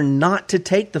haven't learned not to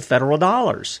take the federal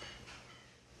dollars.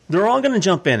 They're all going to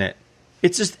jump in it.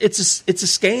 It's a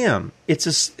scam. It's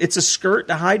a skirt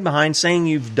to hide behind saying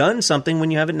you've done something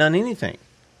when you haven't done anything.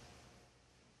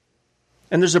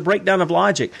 And there's a breakdown of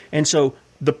logic. And so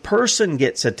the person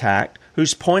gets attacked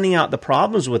who's pointing out the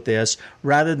problems with this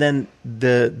rather than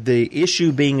the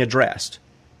issue being addressed.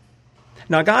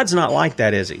 Now, God's not like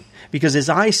that, is he? Because his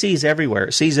eye sees everywhere.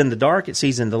 It sees in the dark. It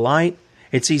sees in the light.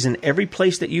 It sees in every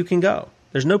place that you can go.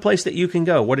 There's no place that you can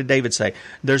go. What did David say?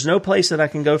 There's no place that I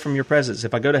can go from your presence.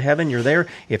 If I go to heaven, you're there.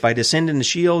 If I descend into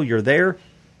Sheol, you're there.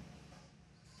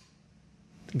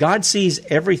 God sees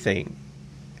everything.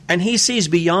 And he sees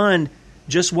beyond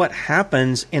just what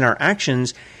happens in our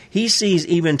actions. He sees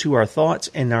even to our thoughts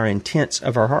and our intents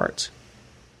of our hearts.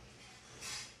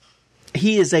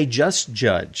 He is a just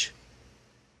judge.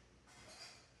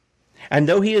 And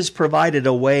though he has provided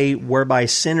a way whereby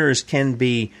sinners can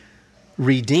be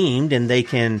redeemed and they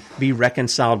can be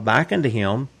reconciled back unto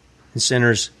him, and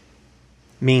sinners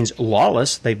means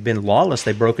lawless. They've been lawless.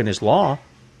 They've broken his law.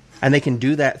 And they can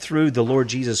do that through the Lord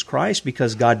Jesus Christ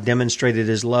because God demonstrated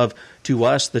his love to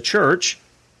us, the church,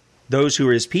 those who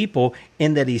are his people,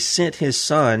 in that he sent his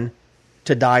son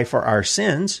to die for our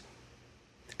sins.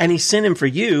 And he sent him for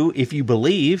you if you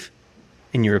believe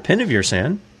and you repent of your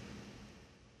sin.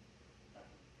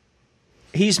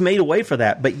 He's made a way for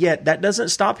that, but yet that doesn't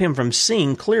stop him from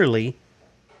seeing clearly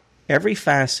every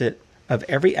facet of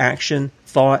every action,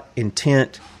 thought,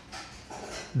 intent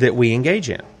that we engage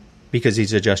in, because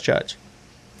he's a just judge.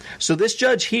 So this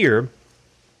judge here,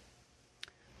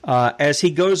 as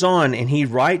he goes on and he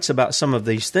writes about some of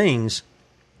these things,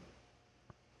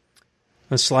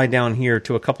 let's slide down here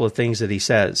to a couple of things that he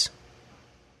says.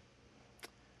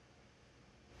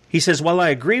 He says, while I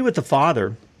agree with the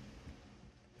father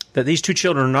that these two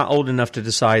children are not old enough to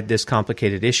decide this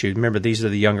complicated issue, remember these are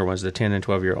the younger ones, the 10 and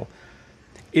 12-year-old,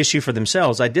 issue for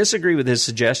themselves, I disagree with his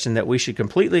suggestion that we should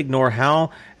completely ignore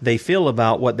how they feel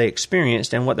about what they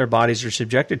experienced and what their bodies are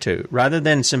subjected to. Rather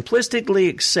than simplistically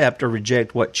accept or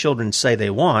reject what children say they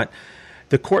want,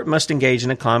 the court must engage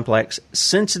in a complex,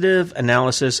 sensitive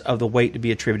analysis of the weight to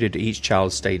be attributed to each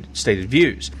child's stated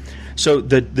views. So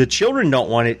the children don't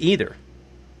want it either.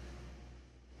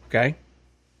 Okay?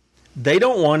 They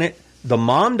don't want it. The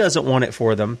mom doesn't want it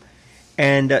for them.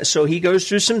 And so he goes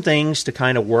through some things to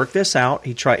kind of work this out.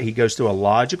 He goes through a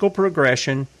logical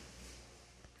progression.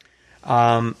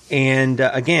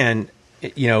 Again,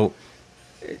 you know,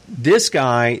 this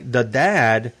guy, the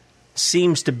dad,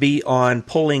 seems to be on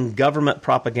pulling government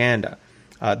propaganda.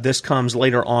 This comes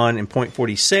later on in point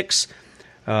 46.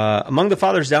 Among the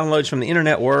father's downloads from the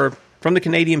internet were from the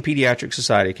Canadian Pediatric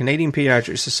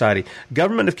Society,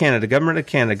 Government of Canada, Government of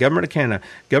Canada, Government of Canada,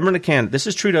 Government of Canada. This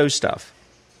is Trudeau's stuff.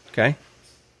 Okay?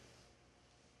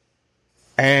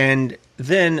 And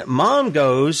then mom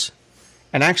goes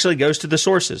and actually goes to the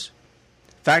sources.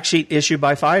 Fact sheet issued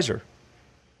by Pfizer.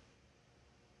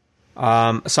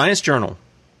 Science Journal.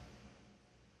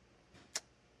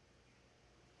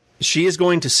 She is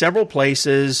going to several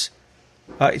places.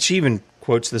 She even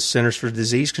quotes the Centers for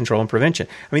Disease Control and Prevention.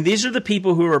 I mean, these are the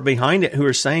people who are behind it, who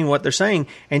are saying what they're saying,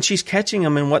 and she's catching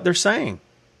them in what they're saying.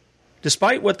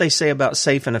 Despite what they say about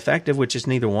safe and effective, which is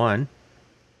neither one,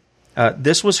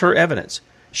 this was her evidence.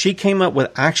 She came up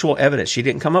with actual evidence. She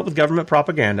didn't come up with government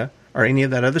propaganda or any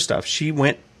of that other stuff. She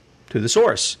went to the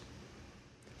source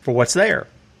for what's there.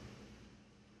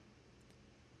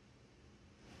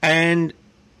 And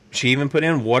she even put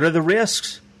in, what are the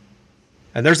risks?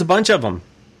 And there's a bunch of them.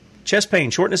 Chest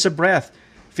pain, shortness of breath,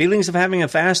 feelings of having a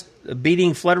fast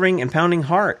beating, fluttering, and pounding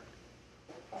heart.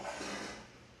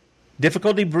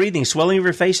 Difficulty breathing, swelling of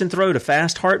your face and throat, a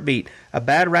fast heartbeat, a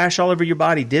bad rash all over your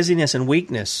body, dizziness and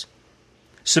weakness.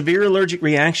 Severe allergic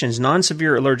reactions,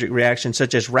 non-severe allergic reactions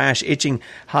such as rash, itching,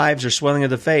 hives, or swelling of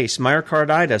the face,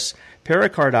 myocarditis,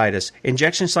 pericarditis,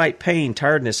 injection site pain,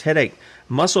 tiredness, headache,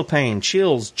 muscle pain,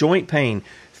 chills, joint pain,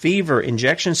 fever,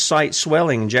 injection site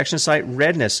swelling, injection site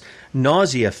redness,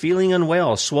 nausea, feeling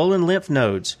unwell, swollen lymph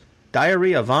nodes,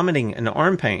 diarrhea, vomiting, and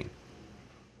arm pain.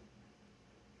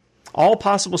 All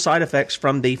possible side effects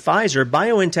from the Pfizer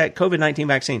BioNTech COVID-19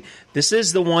 vaccine. This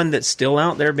is the one that's still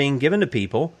out there being given to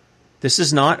people. This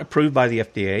is not approved by the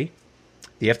FDA.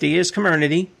 The FDA is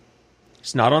Comirnaty.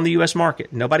 It's not on the U.S.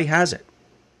 market. Nobody has it.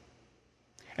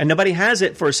 And nobody has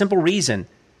it for a simple reason.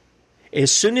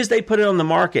 As soon as they put it on the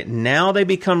market, now they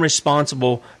become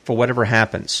responsible for whatever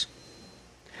happens.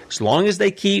 As long as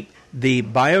they keep the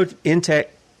BioNTech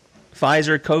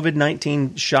Pfizer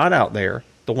COVID-19 shot out there,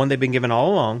 the one they've been given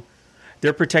all along,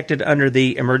 they're protected under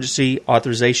the emergency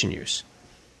authorization use.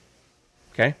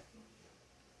 Okay?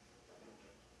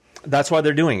 That's why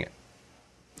they're doing it.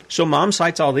 So mom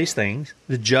cites all these things.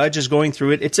 The judge is going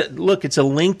through it. It's a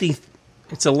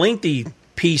lengthy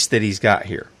piece that he's got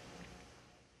here.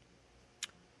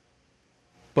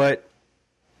 But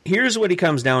here's what he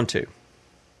comes down to.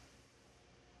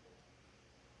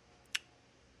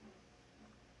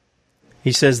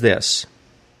 He says this.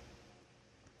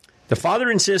 The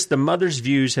father insists the mother's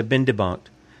views have been debunked,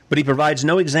 but he provides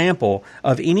no example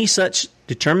of any such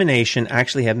determination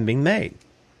actually having been made.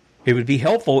 It would be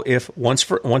helpful if, once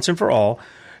and for all,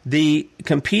 the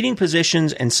competing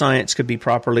positions in science could be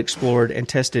properly explored and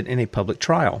tested in a public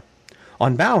trial.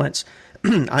 On balance,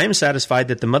 I am satisfied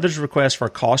that the mother's request for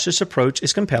a cautious approach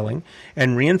is compelling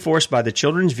and reinforced by the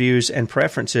children's views and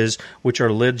preferences, which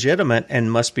are legitimate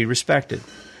and must be respected.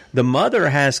 The mother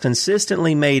has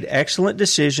consistently made excellent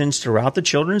decisions throughout the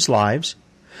children's lives.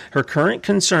 Her current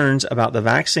concerns about the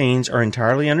vaccines are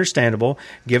entirely understandable,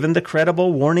 given the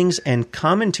credible warnings and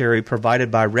commentary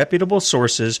provided by reputable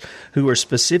sources who are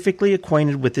specifically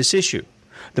acquainted with this issue.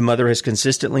 The mother has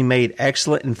consistently made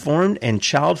excellent, informed, and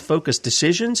child-focused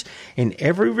decisions. In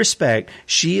every respect,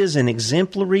 she is an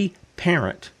exemplary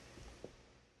parent,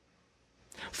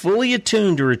 fully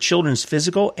attuned to her children's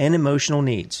physical and emotional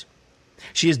needs.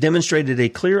 She has demonstrated a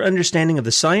clear understanding of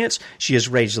the science. She has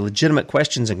raised legitimate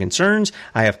questions and concerns.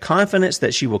 I have confidence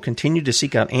that she will continue to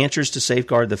seek out answers to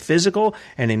safeguard the physical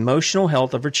and emotional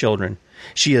health of her children.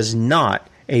 She is not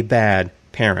a bad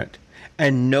parent,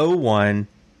 and no one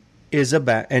is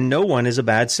no one is a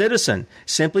bad citizen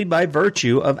simply by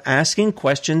virtue of asking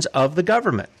questions of the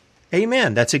government.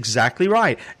 Amen. That's exactly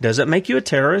right. Does it make you a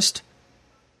terrorist?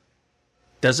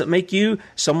 Does it make you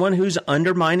someone who's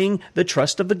undermining the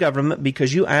trust of the government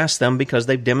because you ask them because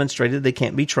they've demonstrated they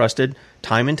can't be trusted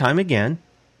time and time again?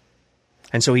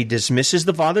 And so he dismisses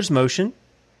the father's motion.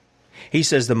 He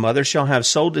says the mother shall have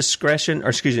sole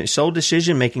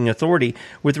decision-making authority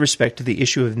with respect to the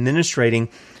issue of administering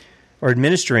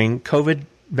COVID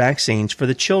vaccines for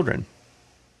the children.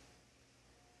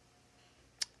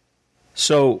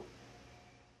 So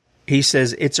he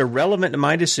says, it's irrelevant to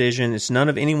my decision. It's none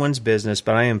of anyone's business,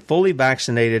 but I am fully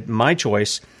vaccinated. My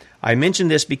choice. I mention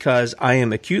this because I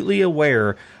am acutely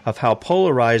aware of how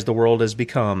polarized the world has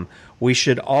become. We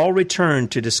should all return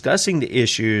to discussing the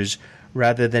issues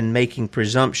rather than making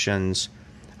presumptions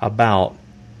about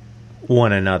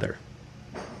one another.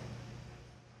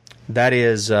 That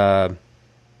is Mr.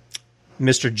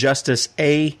 Justice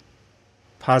A.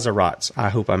 Pazarats. I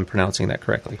hope I'm pronouncing that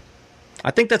correctly.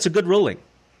 I think that's a good ruling.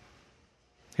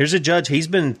 Here's a judge. He's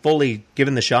been fully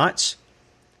given the shots.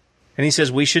 And he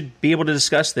says we should be able to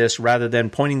discuss this rather than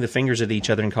pointing the fingers at each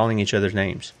other and calling each other's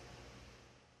names.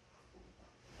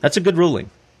 That's a good ruling.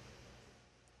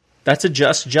 That's a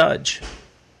just judge.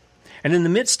 And in the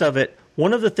midst of it,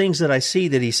 one of the things that I see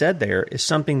that he said there is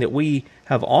something that we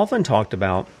have often talked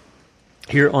about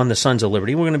here on the Sons of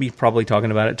Liberty. We're going to be probably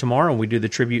talking about it tomorrow when we do the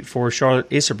tribute for Charlotte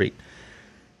Isabrit.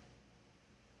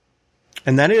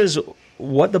 And that is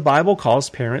what the Bible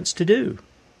calls parents to do.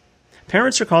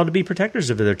 Parents are called to be protectors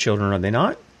of their children, are they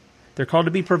not? They're called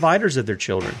to be providers of their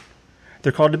children.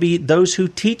 They're called to be those who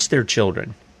teach their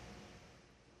children.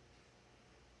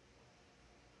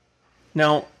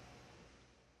 Now,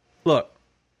 look,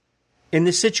 in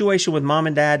this situation with mom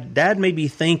and dad, dad may be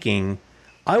thinking,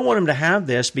 I want him to have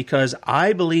this because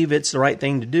I believe it's the right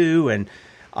thing to do and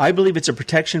I believe it's a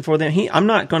protection for them. I'm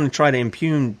not going to try to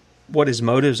impugn what his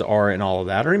motives are and all of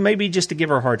that, or maybe just to give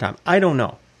her a hard time. I don't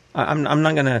know. I'm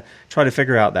not going to try to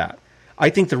figure out that. I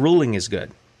think the ruling is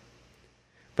good.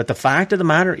 But the fact of the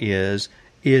matter is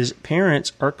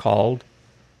parents are called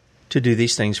to do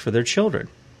these things for their children.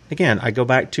 Again, I go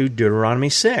back to Deuteronomy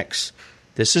 6.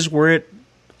 This is where it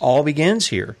all begins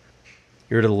here.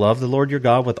 You're to love the Lord your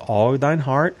God with all thine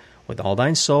heart, with all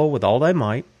thine soul, with all thy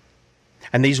might.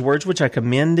 And these words which I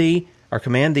command thee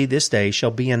this day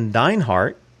shall be in thine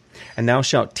heart, and thou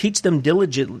shalt teach them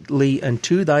diligently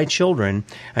unto thy children,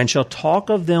 and shalt talk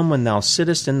of them when thou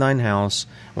sittest in thine house,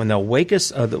 when thou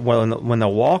when thou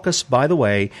walkest by the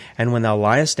way, and when thou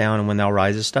liest down, and when thou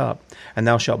risest up. And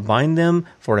thou shalt bind them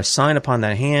for a sign upon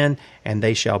thy hand, and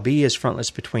they shall be as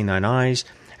frontlets between thine eyes,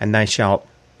 and thou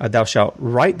shalt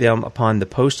write them upon the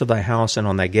post of thy house and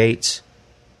on thy gates.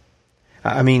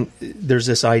 I mean, there's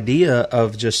this idea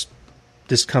of just,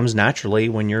 this comes naturally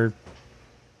when you're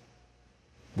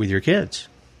with your kids.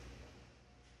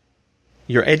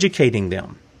 You're educating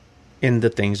them in the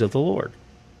things of the Lord.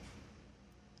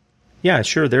 Yeah,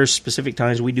 sure, there's specific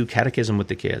times we do catechism with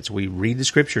the kids. We read the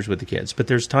scriptures with the kids. But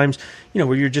there's times,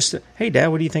 where you're just, hey, Dad,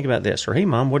 what do you think about this? Or, hey,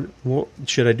 Mom, what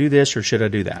should I do this or should I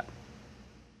do that?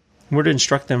 We're to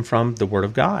instruct them from the Word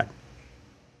of God.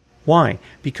 Why?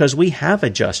 Because we have a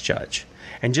just judge.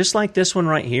 And just like this one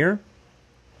right here,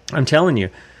 I'm telling you,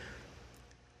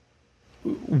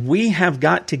 we have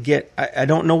got to get, I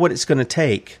don't know what it's going to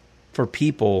take for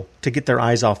people to get their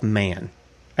eyes off man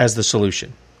as the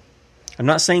solution. I'm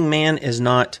not saying man is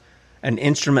not an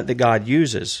instrument that God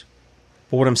uses.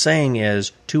 But what I'm saying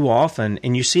is, too often,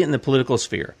 and you see it in the political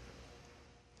sphere,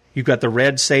 you've got the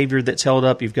red savior that's held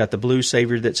up, you've got the blue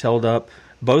savior that's held up.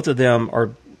 Both of them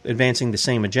are advancing the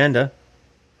same agenda.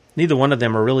 Neither one of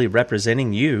them are really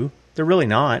representing you. They're really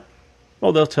not.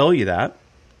 Well, they'll tell you that.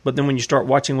 But then when you start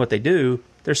watching what they do,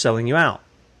 they're selling you out.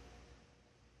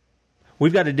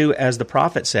 We've got to do as the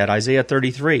prophet said, Isaiah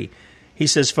 33. He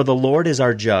says, for the Lord is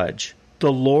our judge.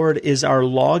 The Lord is our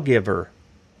lawgiver.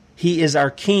 He is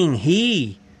our king.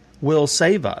 He will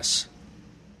save us.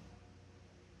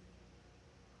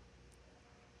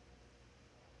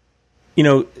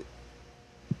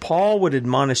 Paul would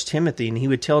admonish Timothy and he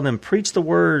would tell them, preach the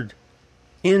word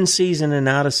in season and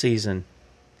out of season.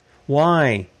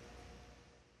 Why?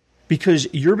 Because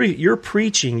you're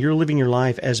preaching, you're living your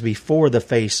life as before the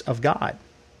face of God.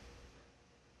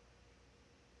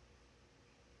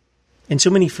 And so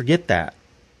many forget that.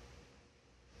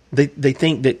 They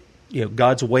think that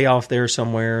God's way off there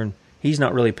somewhere and He's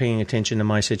not really paying attention to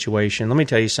my situation. Let me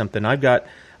tell you something. I've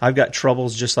got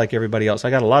troubles just like everybody else. I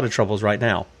got a lot of troubles right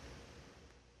now.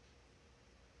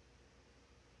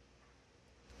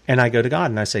 And I go to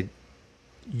God and I say,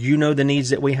 you know the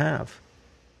needs that we have.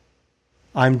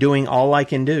 I'm doing all I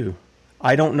can do.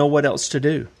 I don't know what else to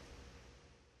do.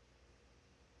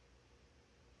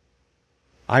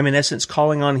 I'm in essence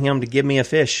calling on him to give me a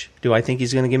fish. Do I think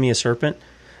he's going to give me a serpent?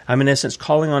 I'm in essence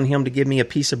calling on him to give me a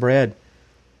piece of bread.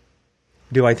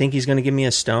 Do I think he's going to give me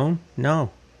a stone?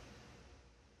 No.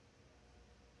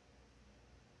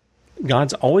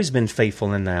 God's always been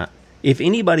faithful in that. If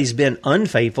anybody's been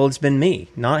unfaithful, it's been me,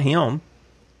 not him.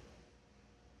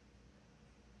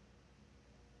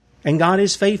 And God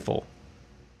is faithful.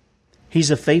 He's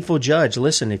a faithful judge.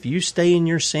 Listen, if you stay in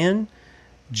your sin,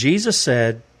 Jesus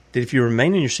said that if you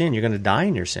remain in your sin, you're going to die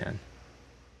in your sin.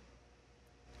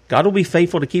 God will be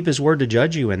faithful to keep his word to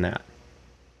judge you in that.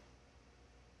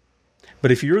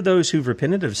 But if you're those who've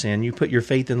repented of sin, you put your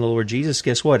faith in the Lord Jesus,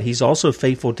 guess what? He's also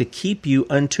faithful to keep you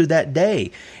unto that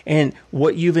day and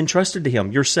what you've entrusted to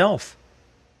him, yourself.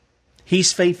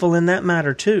 He's faithful in that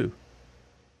matter too.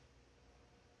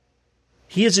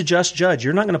 He is a just judge.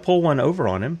 You're not going to pull one over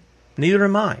on him. Neither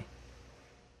am I.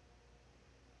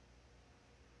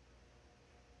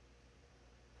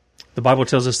 The Bible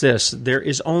tells us this: there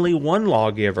is only one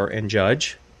lawgiver and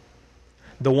judge,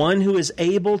 the one who is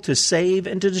able to save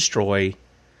and to destroy.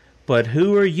 But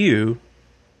who are you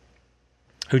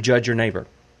who judge your neighbor?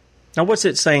 Now, what's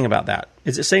it saying about that?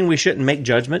 Is it saying we shouldn't make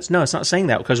judgments? No, it's not saying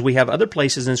that, because we have other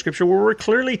places in Scripture where we're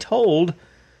clearly told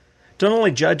to not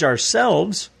only judge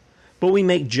ourselves, but we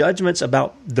make judgments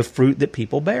about the fruit that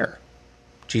people bear.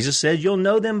 Jesus said, you'll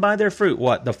know them by their fruit.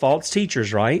 What? The false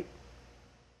teachers, right?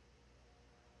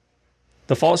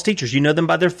 The false teachers, you know them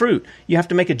by their fruit. You have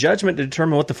to make a judgment to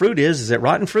determine what the fruit is. Is it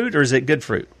rotten fruit or is it good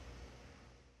fruit?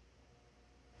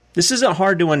 This isn't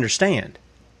hard to understand.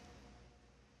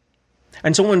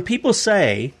 And so when people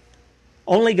say,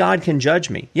 only God can judge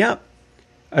me, yeah,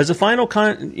 as a final,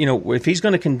 if he's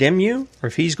going to condemn you or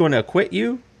if he's going to acquit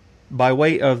you by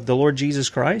way of the Lord Jesus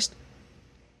Christ,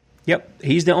 yep,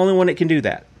 he's the only one that can do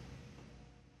that.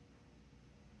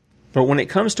 But when it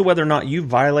comes to whether or not you've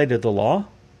violated the law,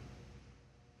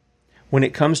 when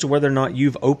it comes to whether or not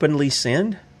you've openly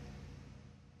sinned,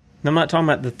 and I'm not talking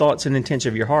about the thoughts and intents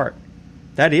of your heart.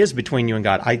 That is between you and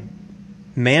God.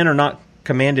 Man are not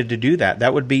commanded to do that.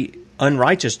 That would be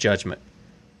unrighteous judgment.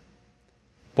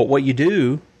 But what you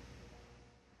do,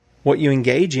 what you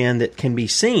engage in that can be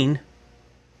seen,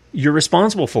 you're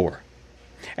responsible for.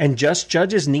 And just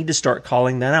judges need to start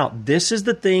calling that out. This is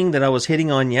the thing that I was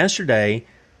hitting on yesterday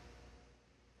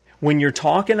when you're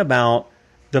talking about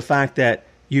the fact that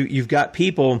you've got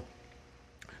people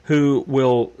who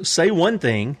will say one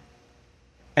thing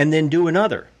and then do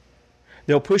another.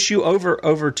 They'll push you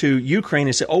over to Ukraine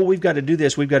and say, oh, we've got to do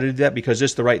this, we've got to do that because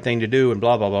it's the right thing to do, and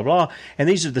blah, blah, blah, blah. And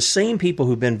these are the same people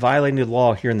who've been violating the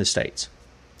law here in the States.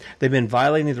 They've been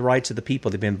violating the rights of the people.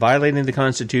 They've been violating the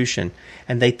Constitution.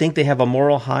 And they think they have a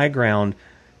moral high ground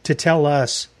to tell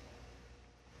us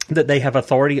that they have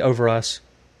authority over us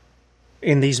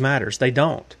in these matters. They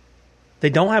don't. They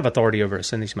don't have authority over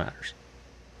us in these matters.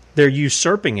 They're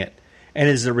usurping it. And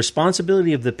it is the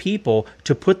responsibility of the people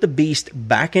to put the beast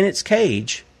back in its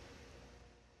cage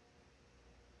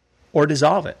or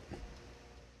dissolve it.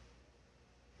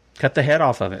 Cut the head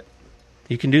off of it.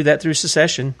 You can do that through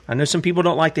secession. I know some people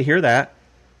don't like to hear that.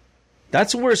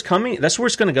 That's where it's coming. That's where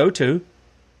it's going to go to.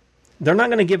 They're not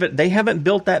going to give it. They haven't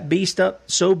built that beast up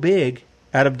so big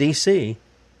out of D.C.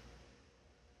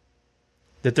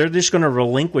 that they're just going to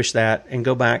relinquish that and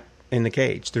go back in the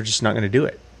cage. They're just not going to do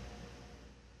it.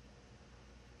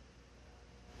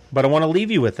 But I want to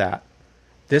leave you with that.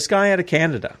 This guy out of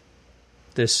Canada,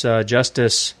 this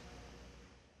Justice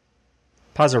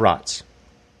Pazarats,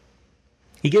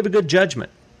 he gave a good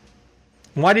judgment.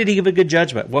 Why did he give a good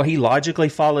judgment? Well, he logically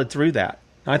followed through that.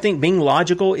 I think being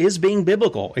logical is being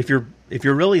biblical. If you're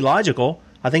really logical,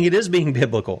 I think it is being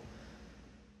biblical.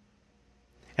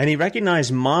 And he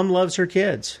recognized mom loves her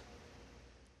kids.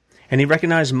 And he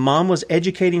recognized mom was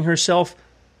educating herself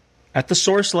at the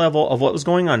source level of what was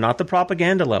going on, not the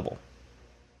propaganda level,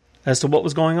 as to what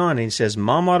was going on. And he says,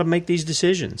 mom ought to make these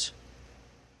decisions.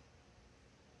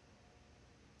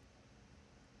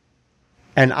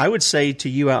 And I would say to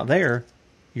you out there,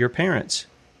 your parents,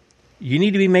 you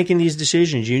need to be making these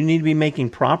decisions. You need to be making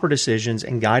proper decisions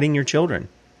and guiding your children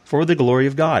for the glory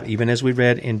of God, even as we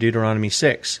read in Deuteronomy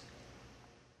 6.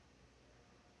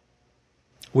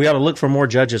 We ought to look for more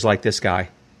judges like this guy,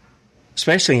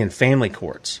 especially in family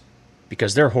courts,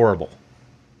 because they're horrible.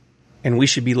 And we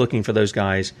should be looking for those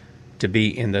guys to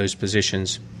be in those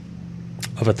positions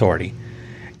of authority.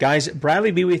 Guys,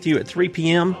 Bradley be with you at 3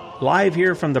 p.m. live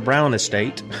here from the Brown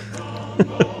Estate.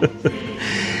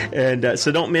 And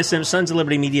so don't miss him.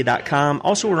 sonsoflibertymedia.com.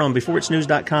 Also, we're on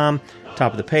beforeitsnews.com.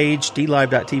 top of the page.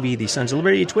 DLive.tv, the Sons of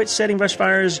Liberty Twitch, Setting Brush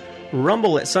Fires,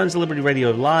 Rumble at Sons of Liberty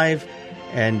Radio Live.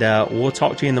 And we'll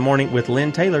talk to you in the morning with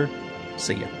Lynn Taylor.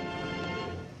 See ya.